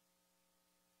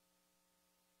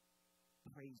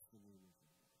 Praise the name of the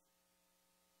Lord.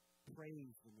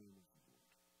 Praise the name of the Lord.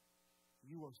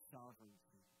 You are sovereign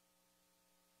King.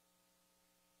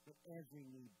 Let every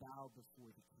knee bow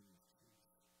before the King of Kings.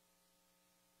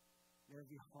 Let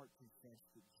every heart confess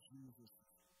that Jesus is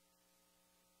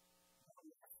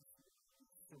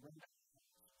surrender.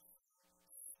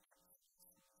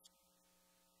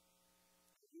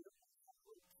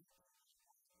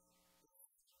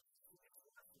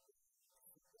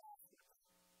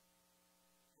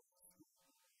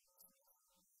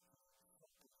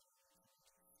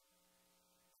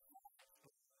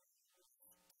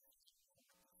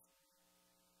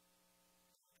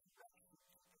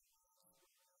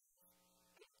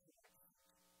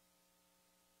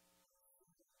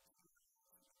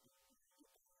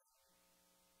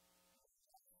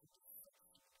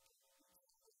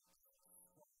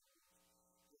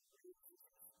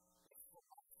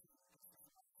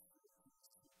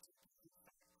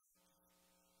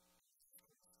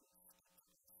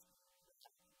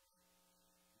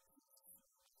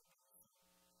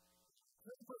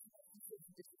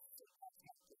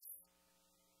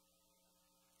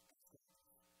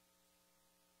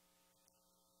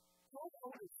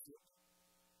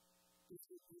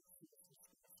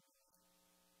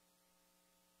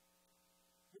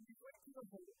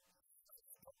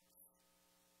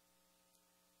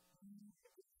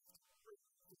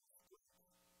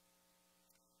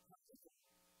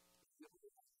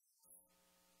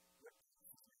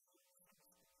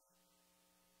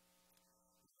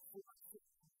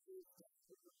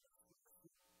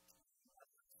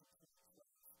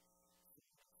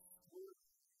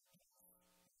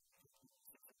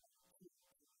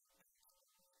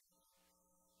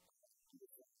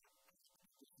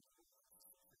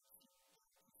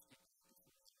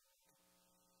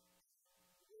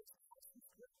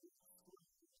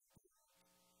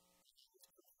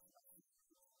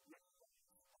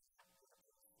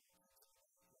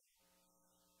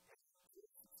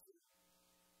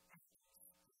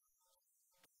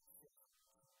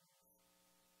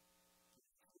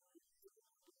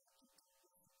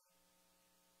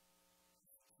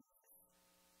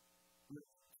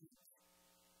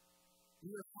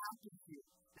 you're happy here.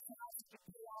 It's not to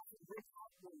pay off the rich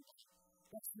offering.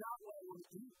 That's not what I want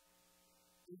to do.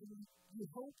 You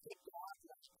hope that God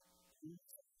lets you.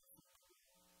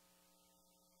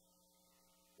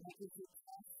 That is your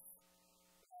best.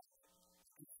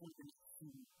 It's what you're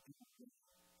doing.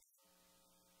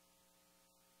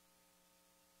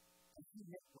 If you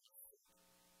get what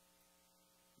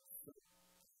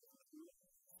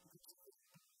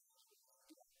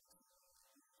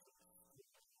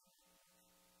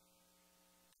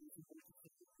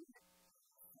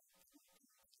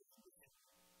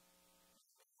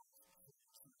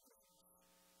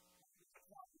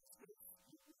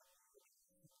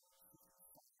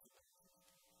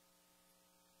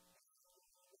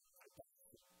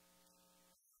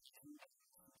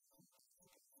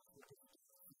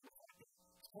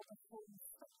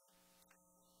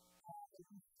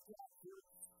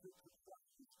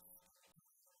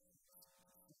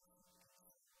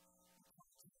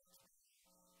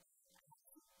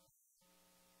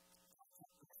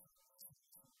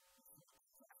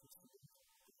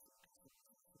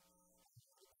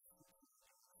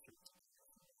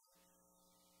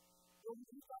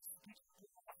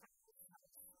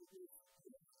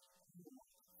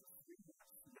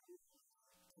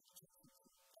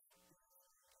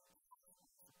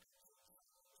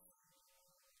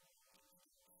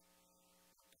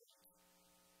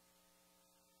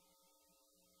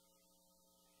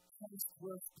is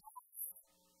worth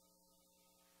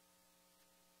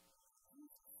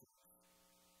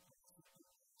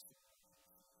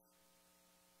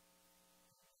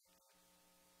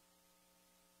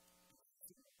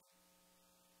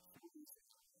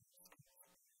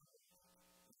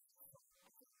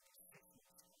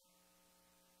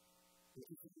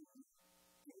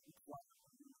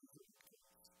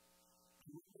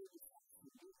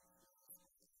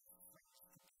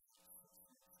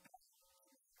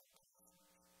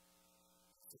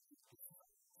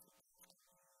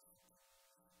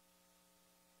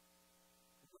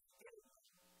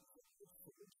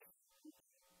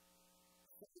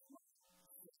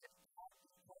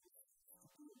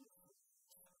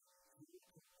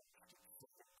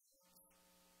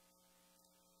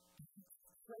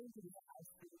praying to God.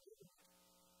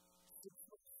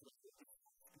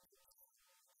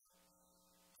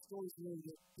 Stories really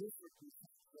get different from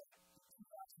that.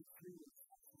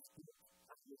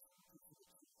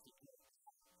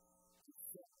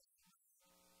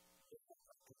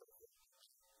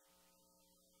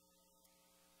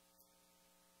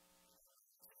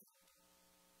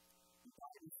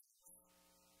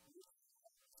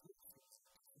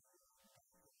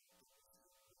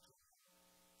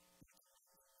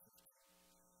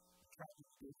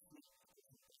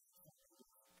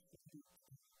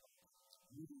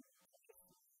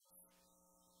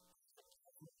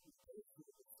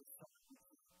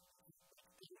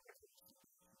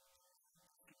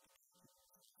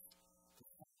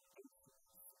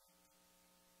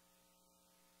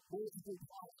 What is the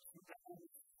part of that?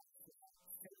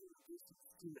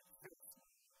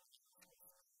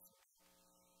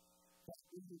 But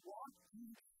when you walk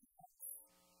through,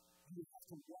 you have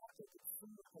to walk at the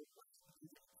front of the way.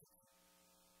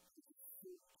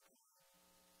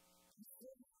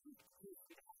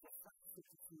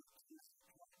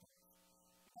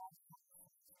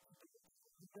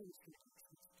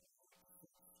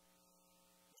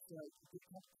 So, you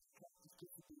have to practice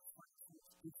different practices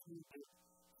between it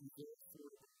and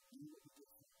therefore you will be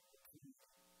able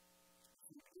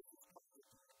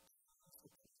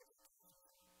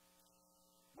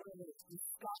to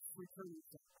stop returning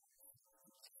to God.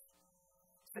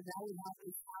 So now we have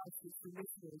this house, this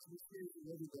permissioners, this series of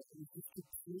living with, and it's just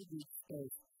completely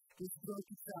space. This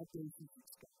broken foundation and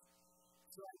stuff.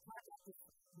 So I thought that this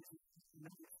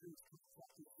another thing to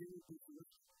talk to really big relationship.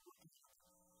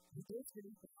 The big thing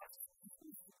is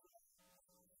that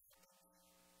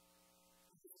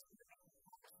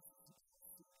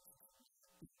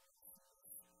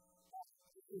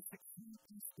it's a key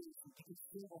piece of the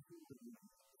still a whole living.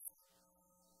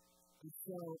 And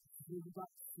so, there's about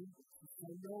to do this.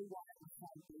 I know why the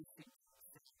foundation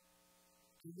is.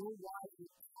 I know why the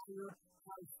entire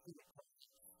house is approached.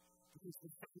 Because the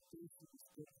foundation is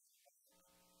good.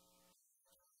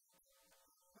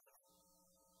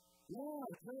 Yeah,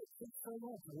 great. Thanks so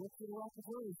much. I went through lots of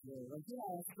words there. Like, yeah,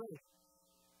 that's great.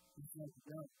 It's like,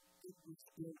 no, it was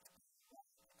good.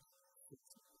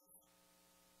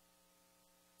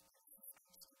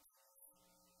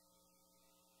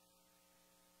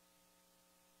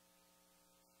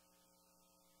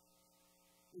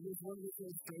 It is one of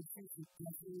those cases that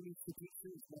definitely needs to be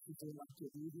true as much as they like to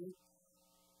do here.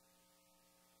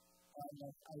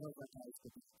 I love that guys, but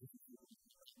there's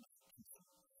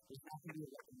not going to be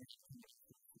a recognition.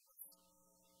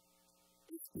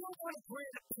 It's still like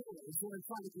great appeal is what I'm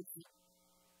trying to get to.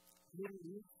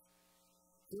 Literally,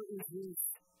 there is this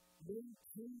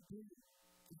maintaining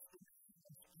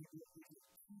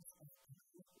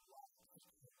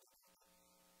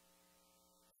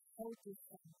focus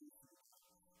on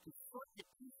the first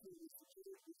people is to do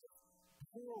it with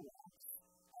parallax,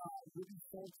 really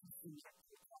focused on the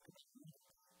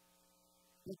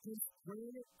but this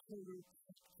greater total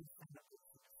is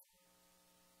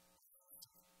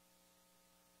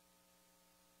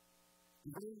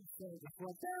really says,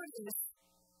 well, there it is.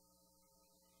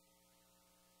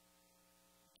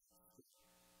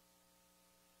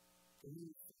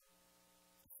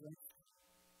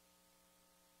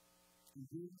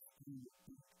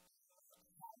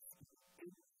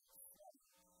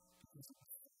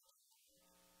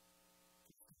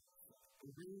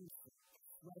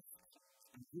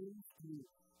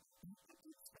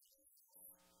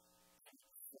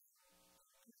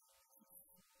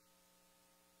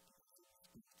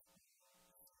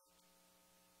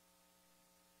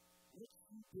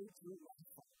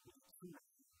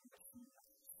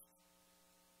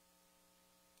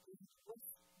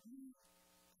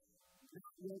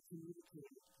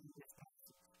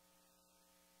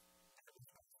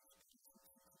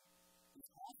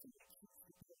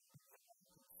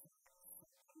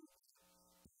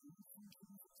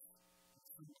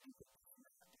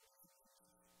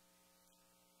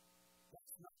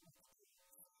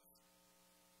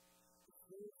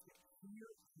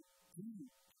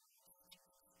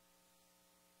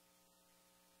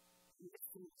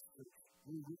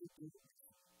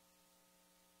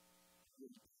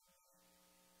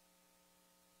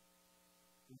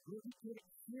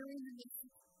 Hearing the it's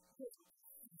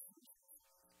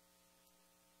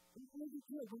really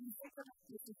good. When you think about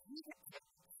this, if you get to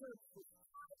church for 5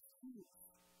 years,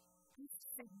 this is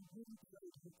how you really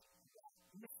play with God.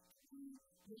 You have 2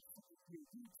 years to do.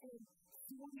 You came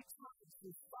 40 times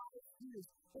for 5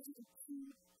 years. That's even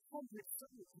 200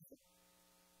 services.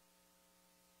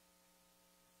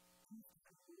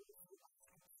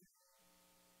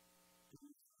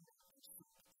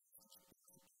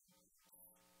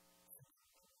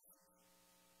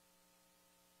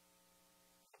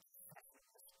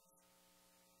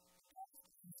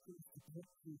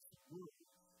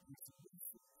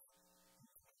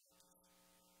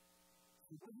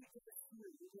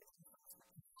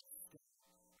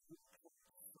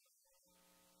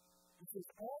 Because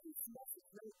all these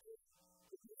messages right here,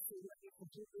 if you say that it's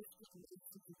a generation of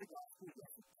the gospel,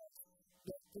 that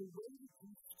the way that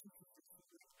these people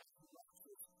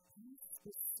you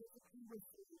specifically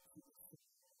refer to this.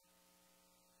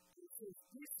 Because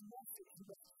this message is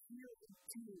about fear and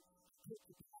fear put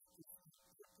to practice.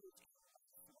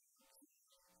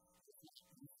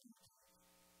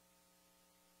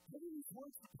 Putting these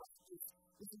words to practice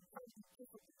is incredibly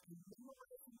difficult to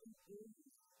memorize and engage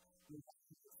with.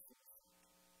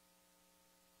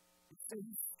 So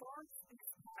he starts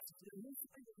this passage, and here's the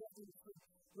thing about this.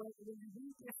 Right, when you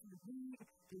read this, you read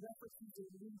the references to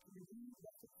the read, you read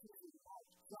references to God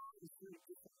is very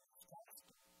different.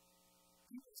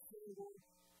 People say, well,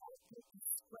 how could you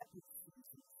spread this to the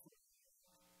people?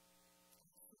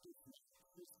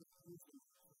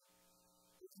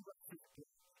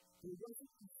 There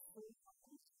wasn't a full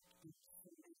office in the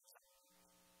same time.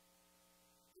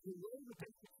 The way the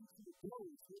basic people go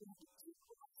is they have to take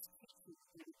the last picture of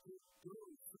the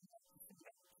going from that to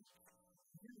that.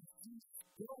 Here's these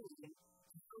going to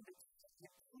go to the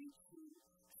point to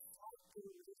start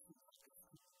doing this.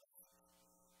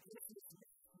 This is the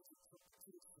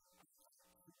interpretation.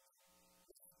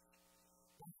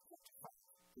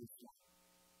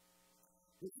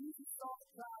 If you saw the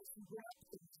guys who grabbed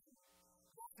the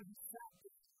after he sat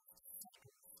there,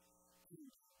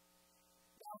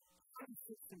 now, I'm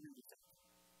 60 years old.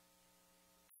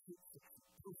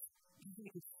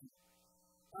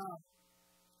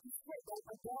 He said, like,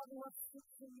 my daughter was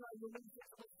 16, I released it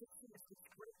when 16, it's just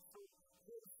great, so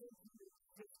it's just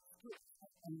good.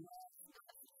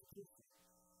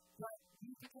 But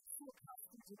you can have full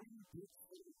costumes and then you do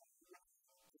it.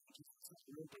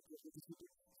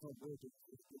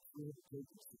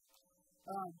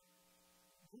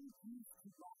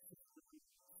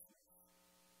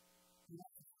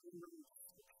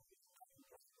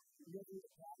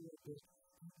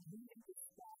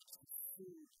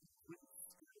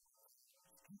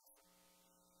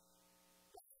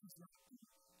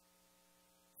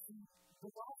 The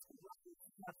gospel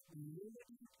has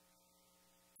limited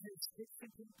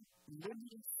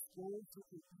limited souls to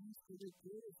the use for the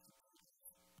good.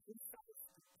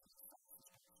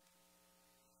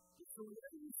 So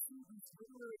whenever you see these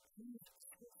literary themes of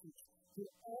scriptures,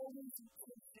 they're always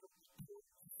intentional.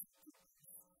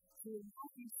 So when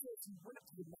Matthew says he went up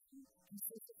to the mountain, he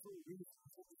says it for a reason.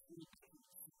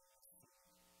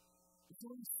 So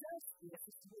when he says this,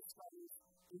 it's to his brothers,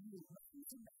 when you listen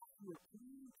to Matthew or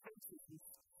any places, you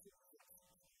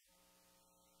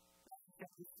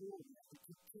got the story that the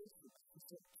two cases, the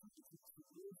same people, the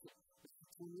religion, the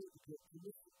superior, the good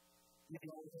religion. We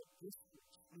all have this.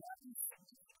 Matthew says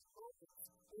to his brothers,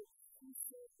 he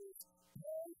says this,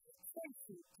 pay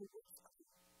attention to what's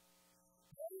coming.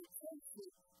 Pay attention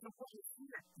to what is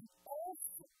here. He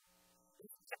also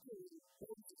is separated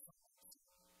from the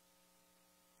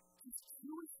These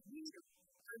Jewish leaders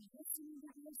are listening to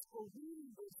this or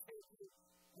reading this and saying,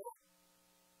 what?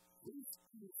 This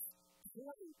is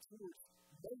pointing towards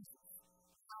Moses.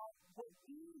 Now, what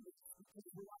we need, because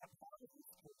we're not a part of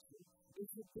this culture, is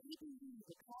that they believe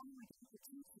the common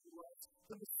interpretation was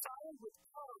the Messiah would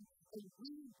come and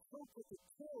reinterpret the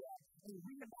Torah and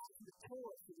reimagine the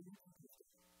Torah for the New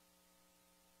Testament.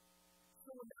 So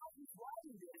when Matthew's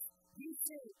writing this, he's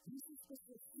saying this is the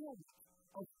fulfillment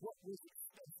of what was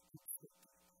expected.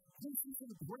 This is in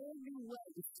a brand new way.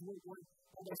 This is what we're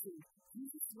saying.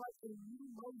 Jesus, like a new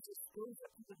Moses, goes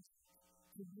up to the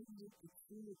dominion of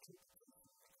clear interpretation.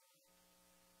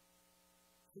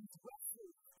 He's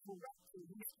wrestling correctly.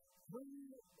 He's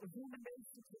bringing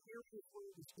illumination to areas where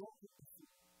it was broken.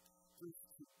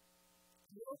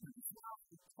 He opens his mouth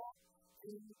to talk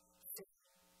in faith.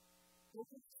 He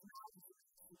opens his mouth to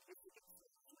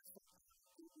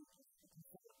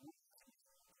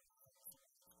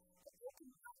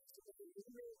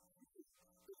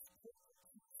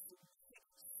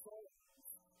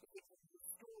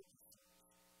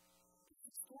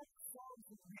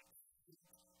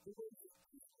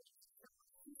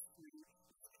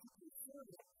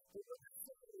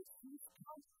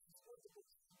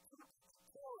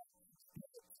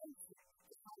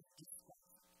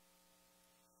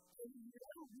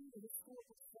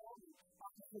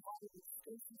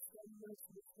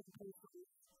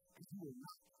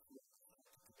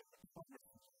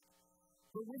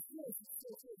But with this, it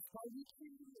still says, by which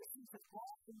we do this, is the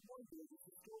law and wonder that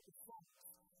the Lord is found.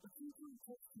 The people who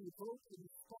take the vote in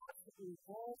response to the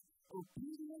involve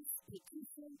obedience,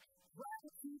 petition,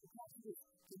 gratitude, and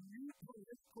the new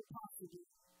political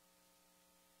possibility.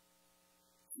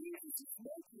 Jesus is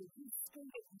making his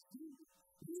state of his kingdom.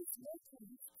 He's making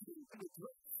his kingdom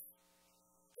address.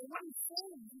 And what he's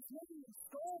saying, he's making an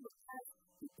installment as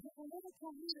the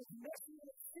political leaders making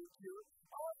a figure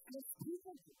of his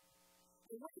people.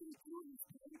 And what he's doing is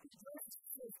making an address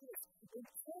like this.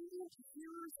 Intending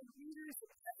hearers and leaders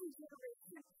of every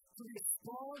generation to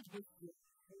respond with the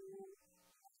whole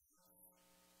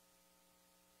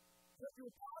what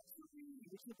you're about to read,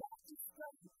 what you're about to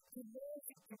study, to make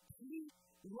a complete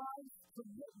life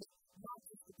commitment, not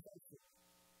just a pleasure.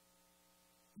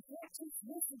 You can't just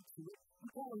listen to it, you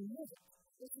gotta live it.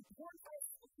 It's important for us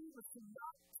to believers to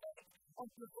not take on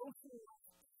devotional life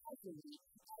casually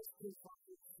as they find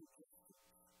it to be.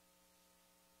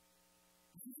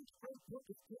 This is a great book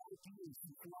of theology and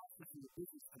philosophy of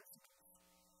business principles.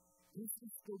 This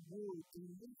is the word, the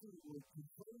living word, the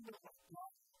word of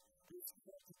God. This is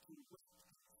what the key word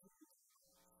is.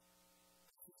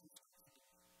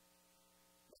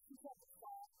 Let's look at the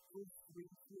 5 words we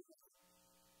see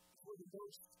for the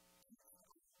most.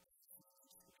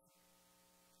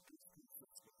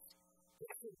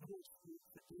 This is the most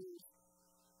that is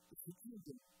the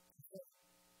kingdom.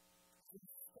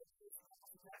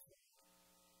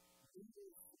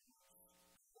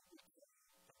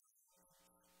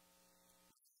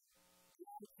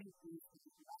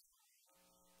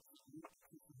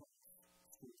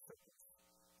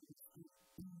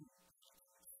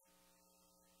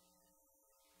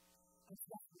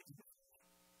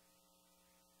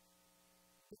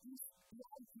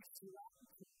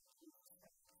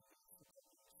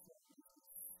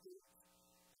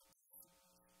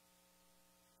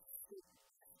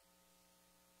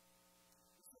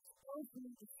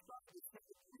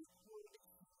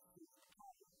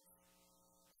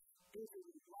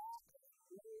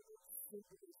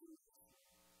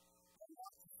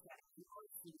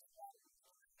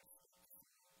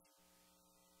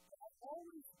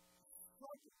 Always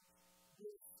struggle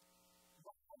with the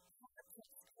whole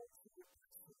context culture of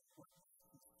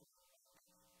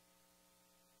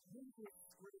this is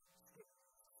great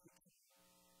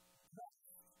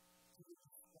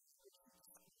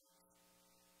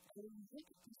and when you look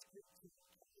at this scripture,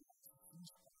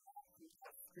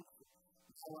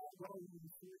 so I go in the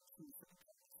 13th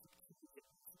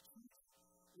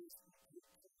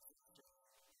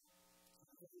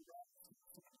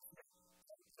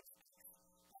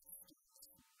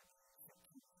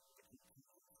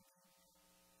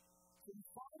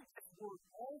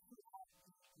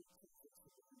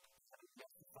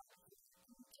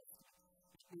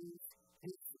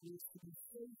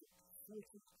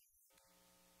fortune.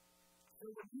 So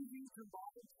when you read your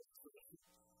Bible, you have an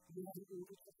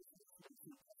Old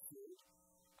Testament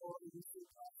or you read your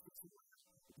Bible to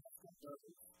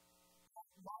others.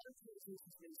 Modern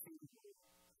translations may say the word.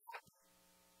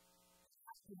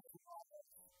 You have a Bible.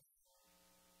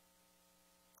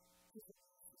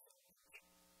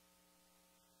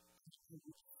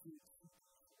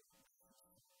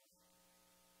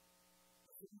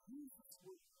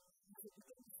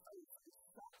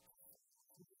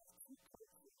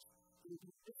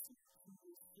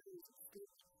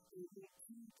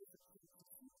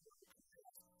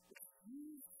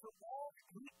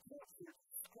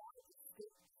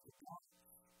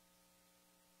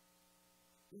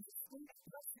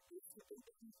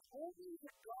 Only the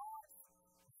God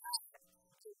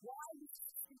why this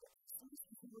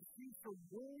refuse to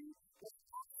win the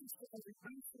practice of the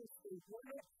resource they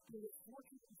wanted to the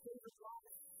fortune and favor of God,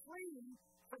 free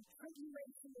from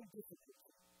tribulation and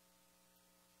difficulty.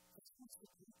 That's what's the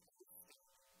people.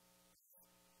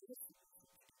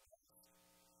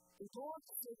 The Lord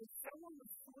said that someone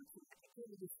was fortunate because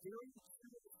of this very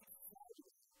material society.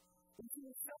 And so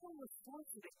if someone was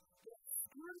fortunate, the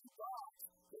Spirit of God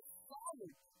that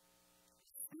followed,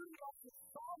 the Spirit of God that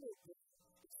followed them,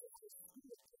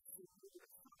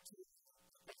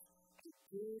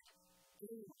 good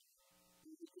thing.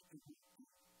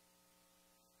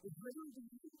 The greater the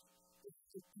need is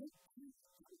to take peace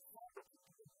to the Father.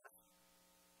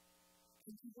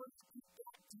 And you want to keep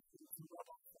that deeply to love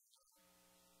ourselves.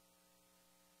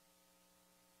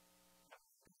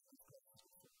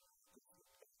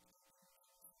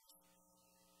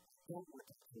 Don't want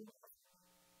to do that.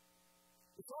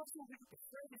 It's also we can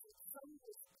say that some of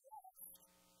us,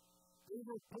 they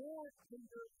were born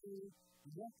under a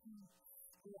lucky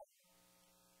star.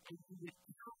 And you would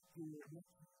count your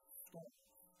lucky star.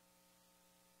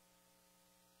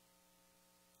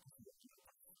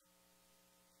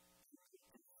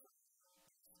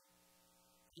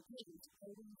 Because it's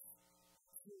always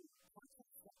to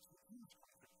contact that to you.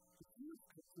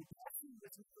 The blessing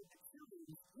that is for the children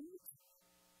is good.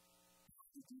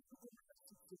 To do for the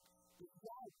message of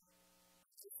God.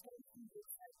 To tell you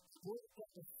that the word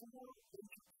that the four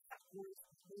ancient words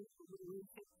made for the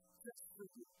religion just for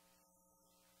you.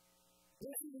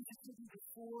 Blessing is to be the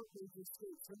four major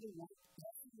states. Number one,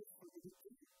 blessing is for the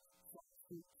religion.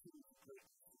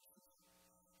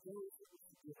 Those that are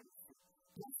together.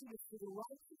 Blessing is for the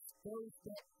righteous. Those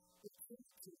that are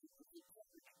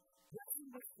together. Blessing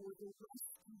is for the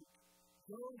rescued.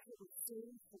 Those that are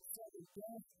saved from sudden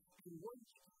death. And once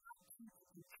you have to keep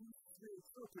the truth through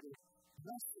interpreted,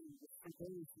 blessing is for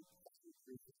those who have to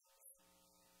do it.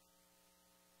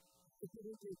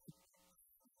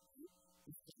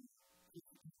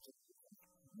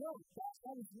 No,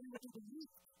 that is really the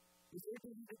youth. Is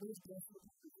able to do this blessing.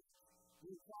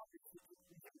 We thought it would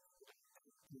be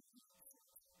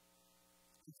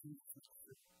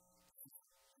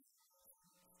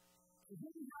and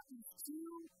then we have these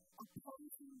two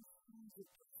opposing things of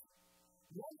God.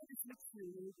 One that is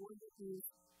material, one that is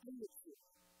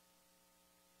immaterial.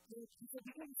 So because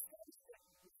we can say that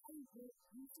the only way to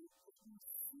use it is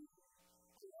to see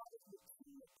a lot of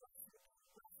material blessings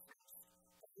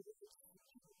of the different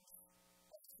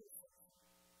that's the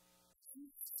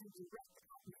to direct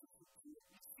opposite of the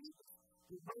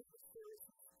the way the Spirit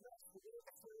is the way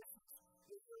the Spirit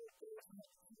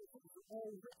is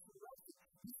all written about it.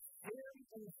 Very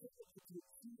beneficial to the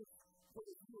student for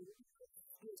the viewer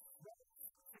is right.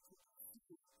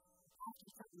 After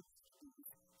having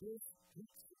this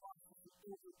week's process is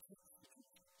over to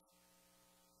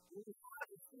what is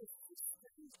happening is the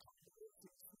second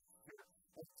combination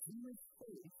of human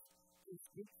faith is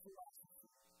good philosophy.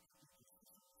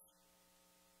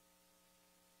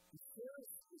 The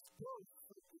Spirit is both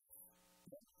for the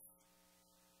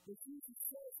the Jesus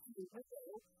says to the widow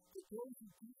that those who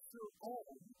do their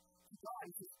own God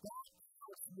is that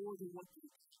much more than what you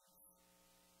do.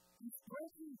 He's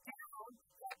breaking down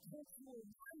that personal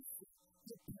mindset.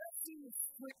 The blessing is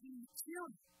strictly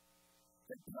material.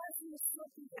 The blessing is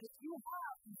something that if you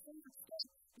have, you understand,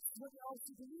 it's what else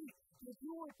you believe. If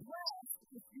you were blessed,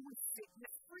 if you were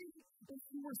sickness free, if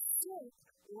you were sick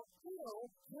or ill,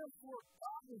 therefore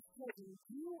God is taking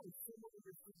you and someone of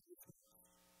your sickness.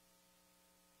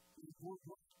 It is more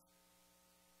blessed.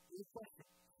 It is blessed.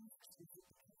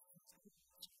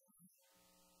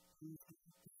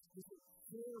 This is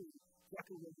very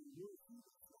decorated your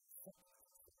people.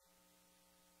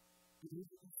 It is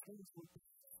a thing for the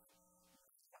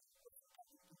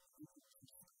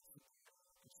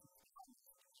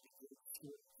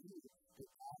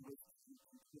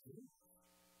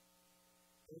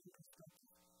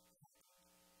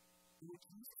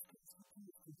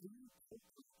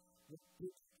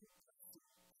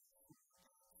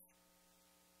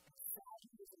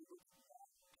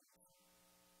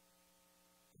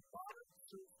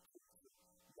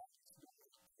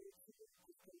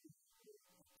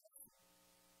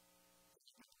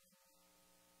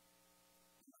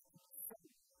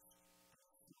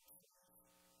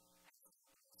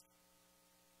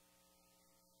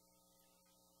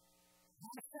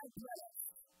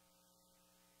 #blessed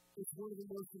is one of the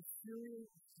most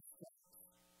infuriating steps.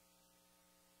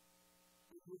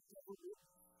 It was never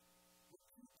written.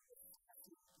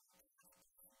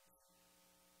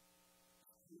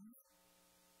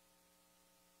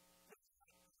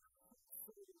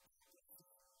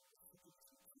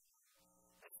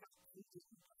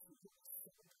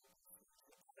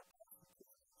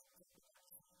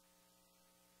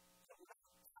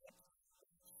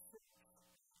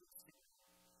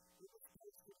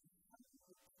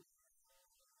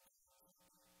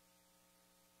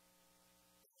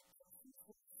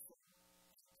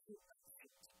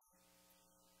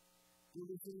 It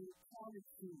was a common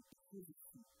theme between the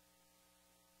two.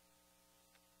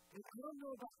 And I don't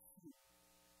know about you,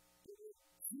 but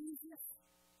Jesus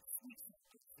speaks to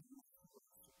us.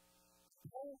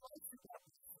 Paul writes about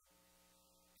this.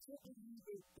 Simply use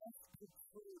a best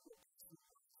control of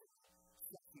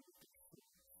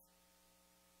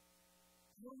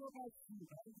I don't know about you,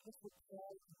 but I think that's what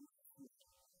Paul is doing.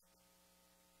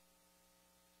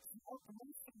 Our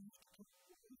emotion is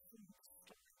to listen to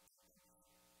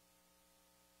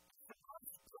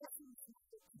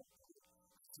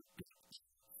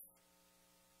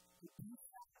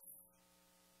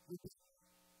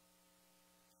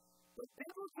but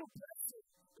biblical blessing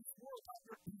is more about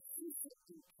your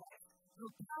consistency in Christ,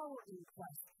 your power in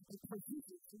Christ, and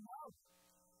persistence in love.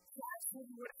 That's when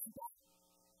you are about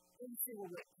anything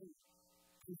will let you.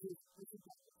 Because this is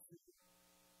not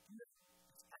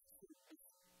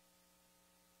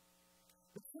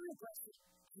the true blessing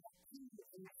is that Jesus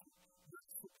is not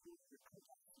supporting your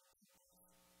connection.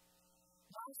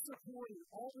 Not supporting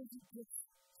all of the gifts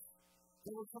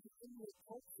that will come into your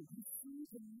culture. You see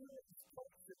the mirror of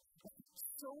culture.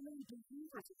 So many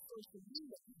believers in social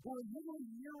media who are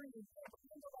literally mirroring and saying, I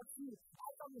don't know about you, I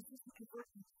thought this was convert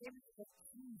from sin to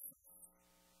Jesus.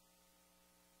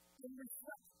 And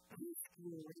reflect His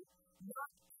glory, not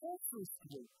culture's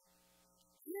glory.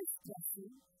 His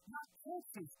blessing, not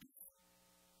culture's glory.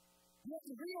 You have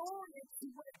to reorient to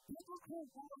what a biblical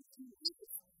worldview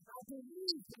is. I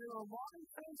believe that in our modern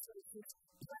translations,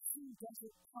 blessing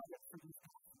doesn't come from the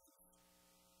past.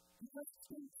 Because it's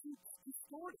been too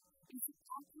distorted. Is it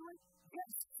accurate? Yes,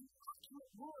 it's an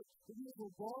accurate word. But we have a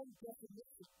wrong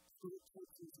definition for the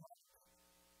church in life.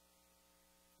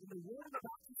 And the word I'm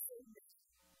about to say is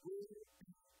word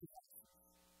blessing.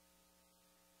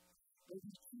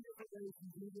 There's two different ways to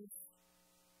do this.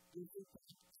 There's a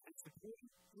it's a word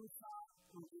through God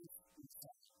or word through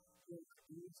touch. There's a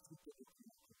word specific to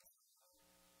that.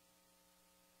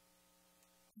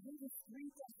 There are three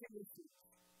definitions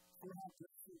for how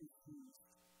blessing is used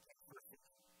at perfect.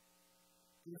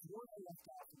 There's one I left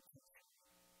out in picture.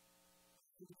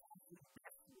 It is actually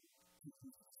blessing to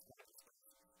Jesus Christ.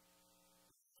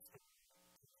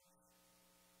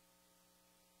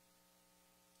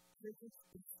 This is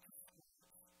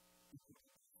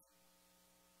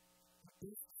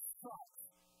this thought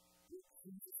that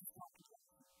Jesus is talking about.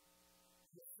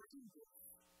 The second is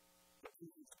that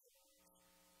Jesus is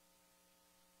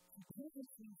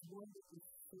purpose is one that is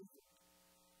perfect.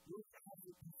 Look at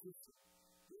your position.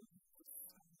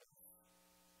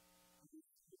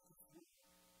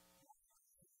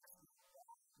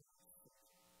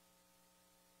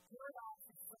 Paradox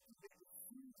is something that is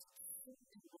huge in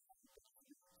the life of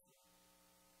Jesus.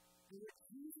 And what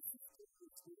Jesus is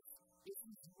doing is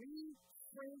he's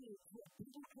reframing what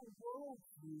biblical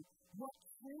worldview, what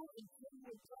true and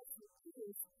genuine blessing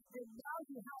is, and now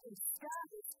you have a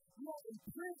status, you have a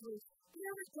privilege,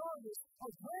 irregardless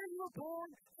of where you were born,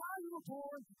 how you were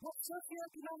born, what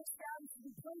socioeconomic status you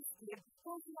were placed in,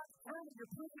 those are not determine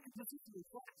your perfect position in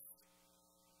Christ.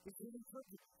 It's really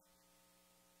privilege.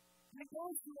 And it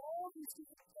goes through all these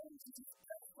different things to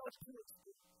express those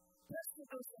privileges. Best of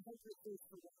those 100 days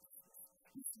for us.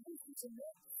 It's easy to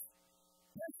know.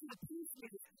 Best of the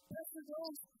peacemakers. Best of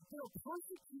those that are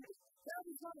persecuted. That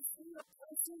is not a thing of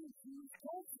person in Jewish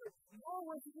culture. Nor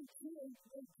was it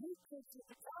in Greek culture at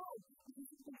the time. Because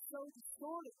it's been so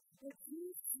distorted. What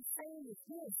Jesus is saying is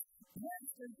this.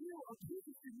 Blessed are you, are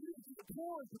people for you to the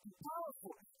poor and to the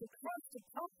powerful, the crushed, the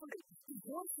comforted, the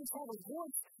broken have a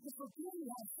voice, the forgiven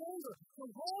have favor, the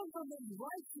wronged are made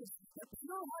righteous, the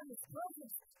pure have his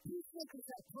presence, peacemakers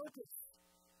have purpose.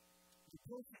 The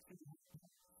purpose is his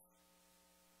presence.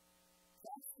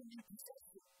 That's the new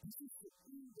possession. This is the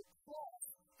thing, the cross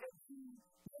that he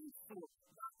pays for,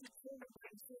 not determined by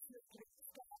his social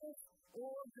status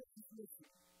or his position.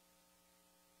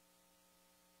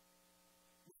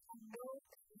 I know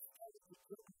that this is the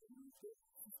good news.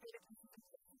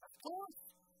 Of course,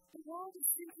 the world is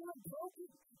sinful and broken,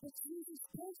 but Jesus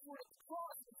paid for its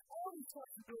cross and all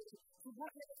responsibility to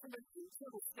look at it from an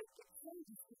eternal state that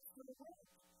changes its eternal way.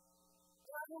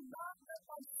 And I will not let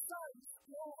my son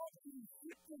grow up in a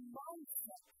victim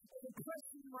mindset and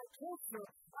oppression in my culture.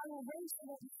 I will raise him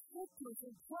up in scriptures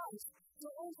in Christ to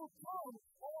overcome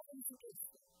all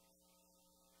information.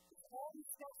 All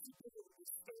responsibility to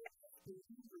stand as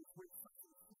believers with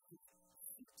something to do.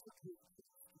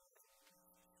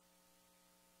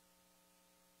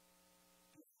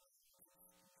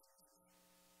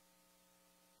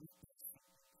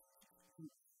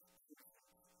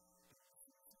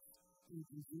 You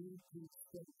need to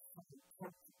stay something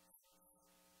perfect.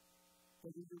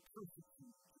 But in your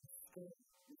perfection, stay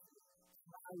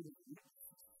proud of you.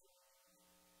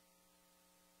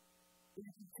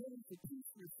 If you come to peace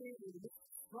in your family and make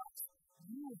trust,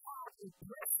 you have a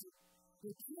blessing.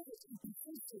 The goodness and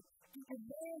position to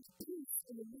command peace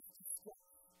in the midst of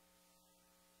strife.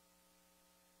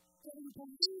 So when you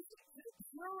believe in the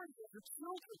purity of your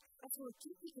children and to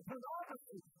achieve the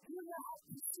pornography, you will have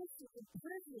persistence and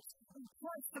privilege in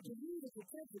Christ to believe in the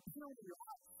things of purity in your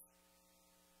life.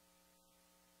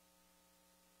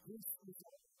 This is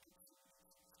all.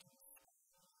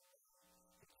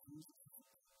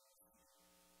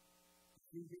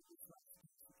 You get the Christ.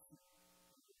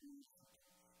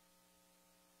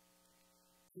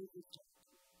 You get the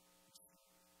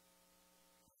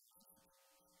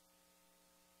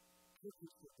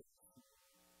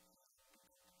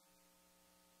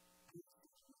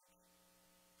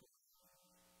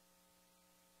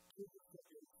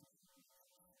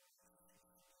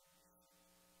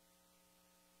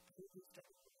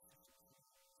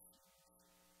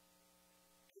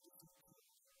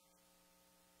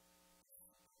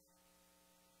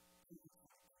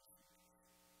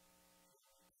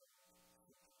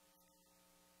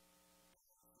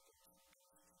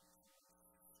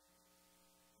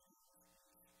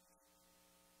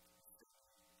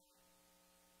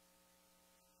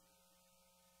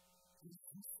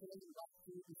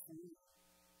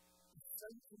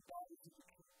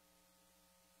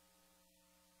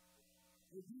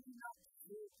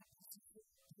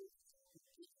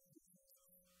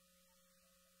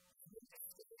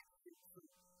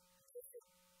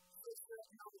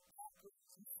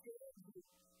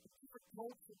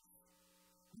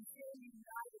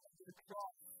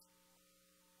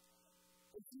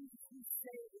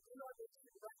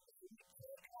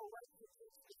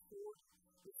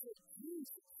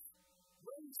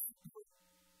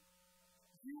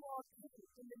You are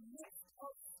in the midst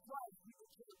of strife, you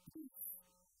will get peace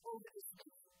over this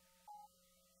nation.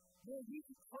 When we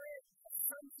declare that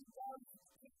sons and daughters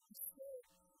of the Spirit,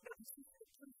 that the secret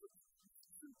truth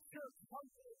of church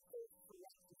comes to us for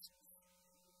righteousness.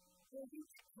 When we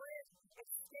declare and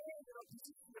stand in our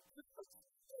position of privilege,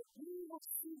 that we will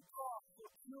see God for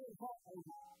a pure heart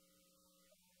over us.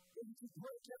 And we can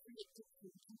break every addiction,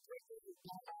 we can break every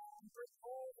doubt, we can break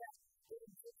all that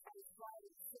exists by pride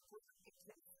and sickness and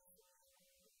temptation.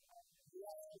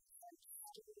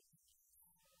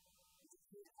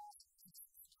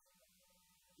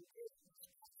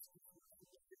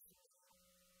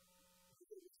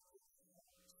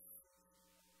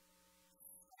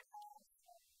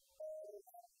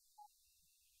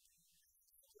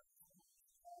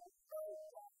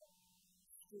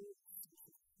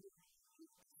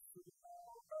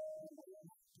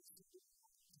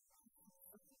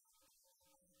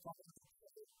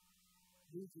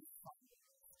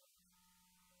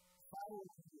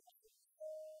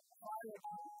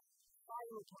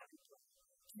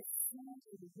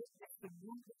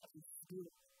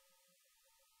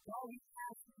 God, we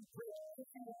ask you to pray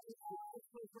everything that is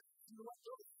you know what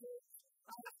those things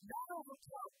not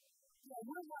overcome. Yeah,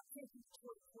 we're not taking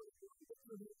towards what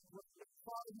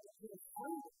Father has been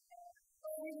doing.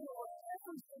 We know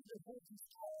everything that holds us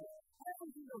captive,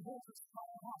 everything that holds us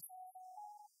hostage.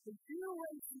 If you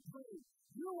raise the praise,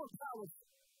 you are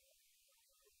powerful.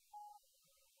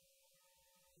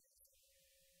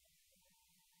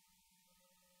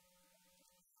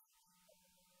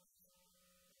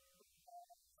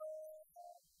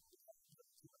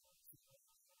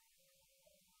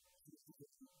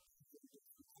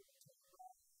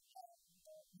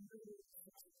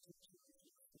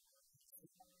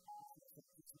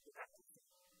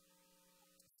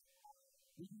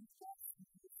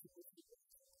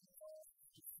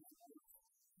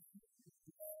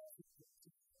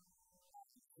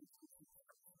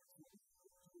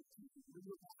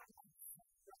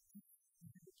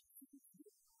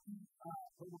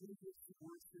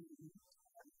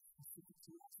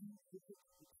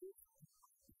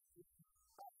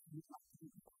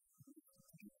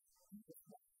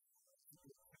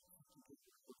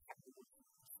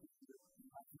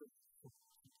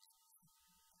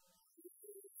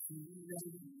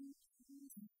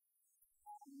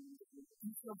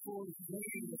 wonderful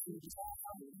name that we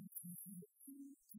have.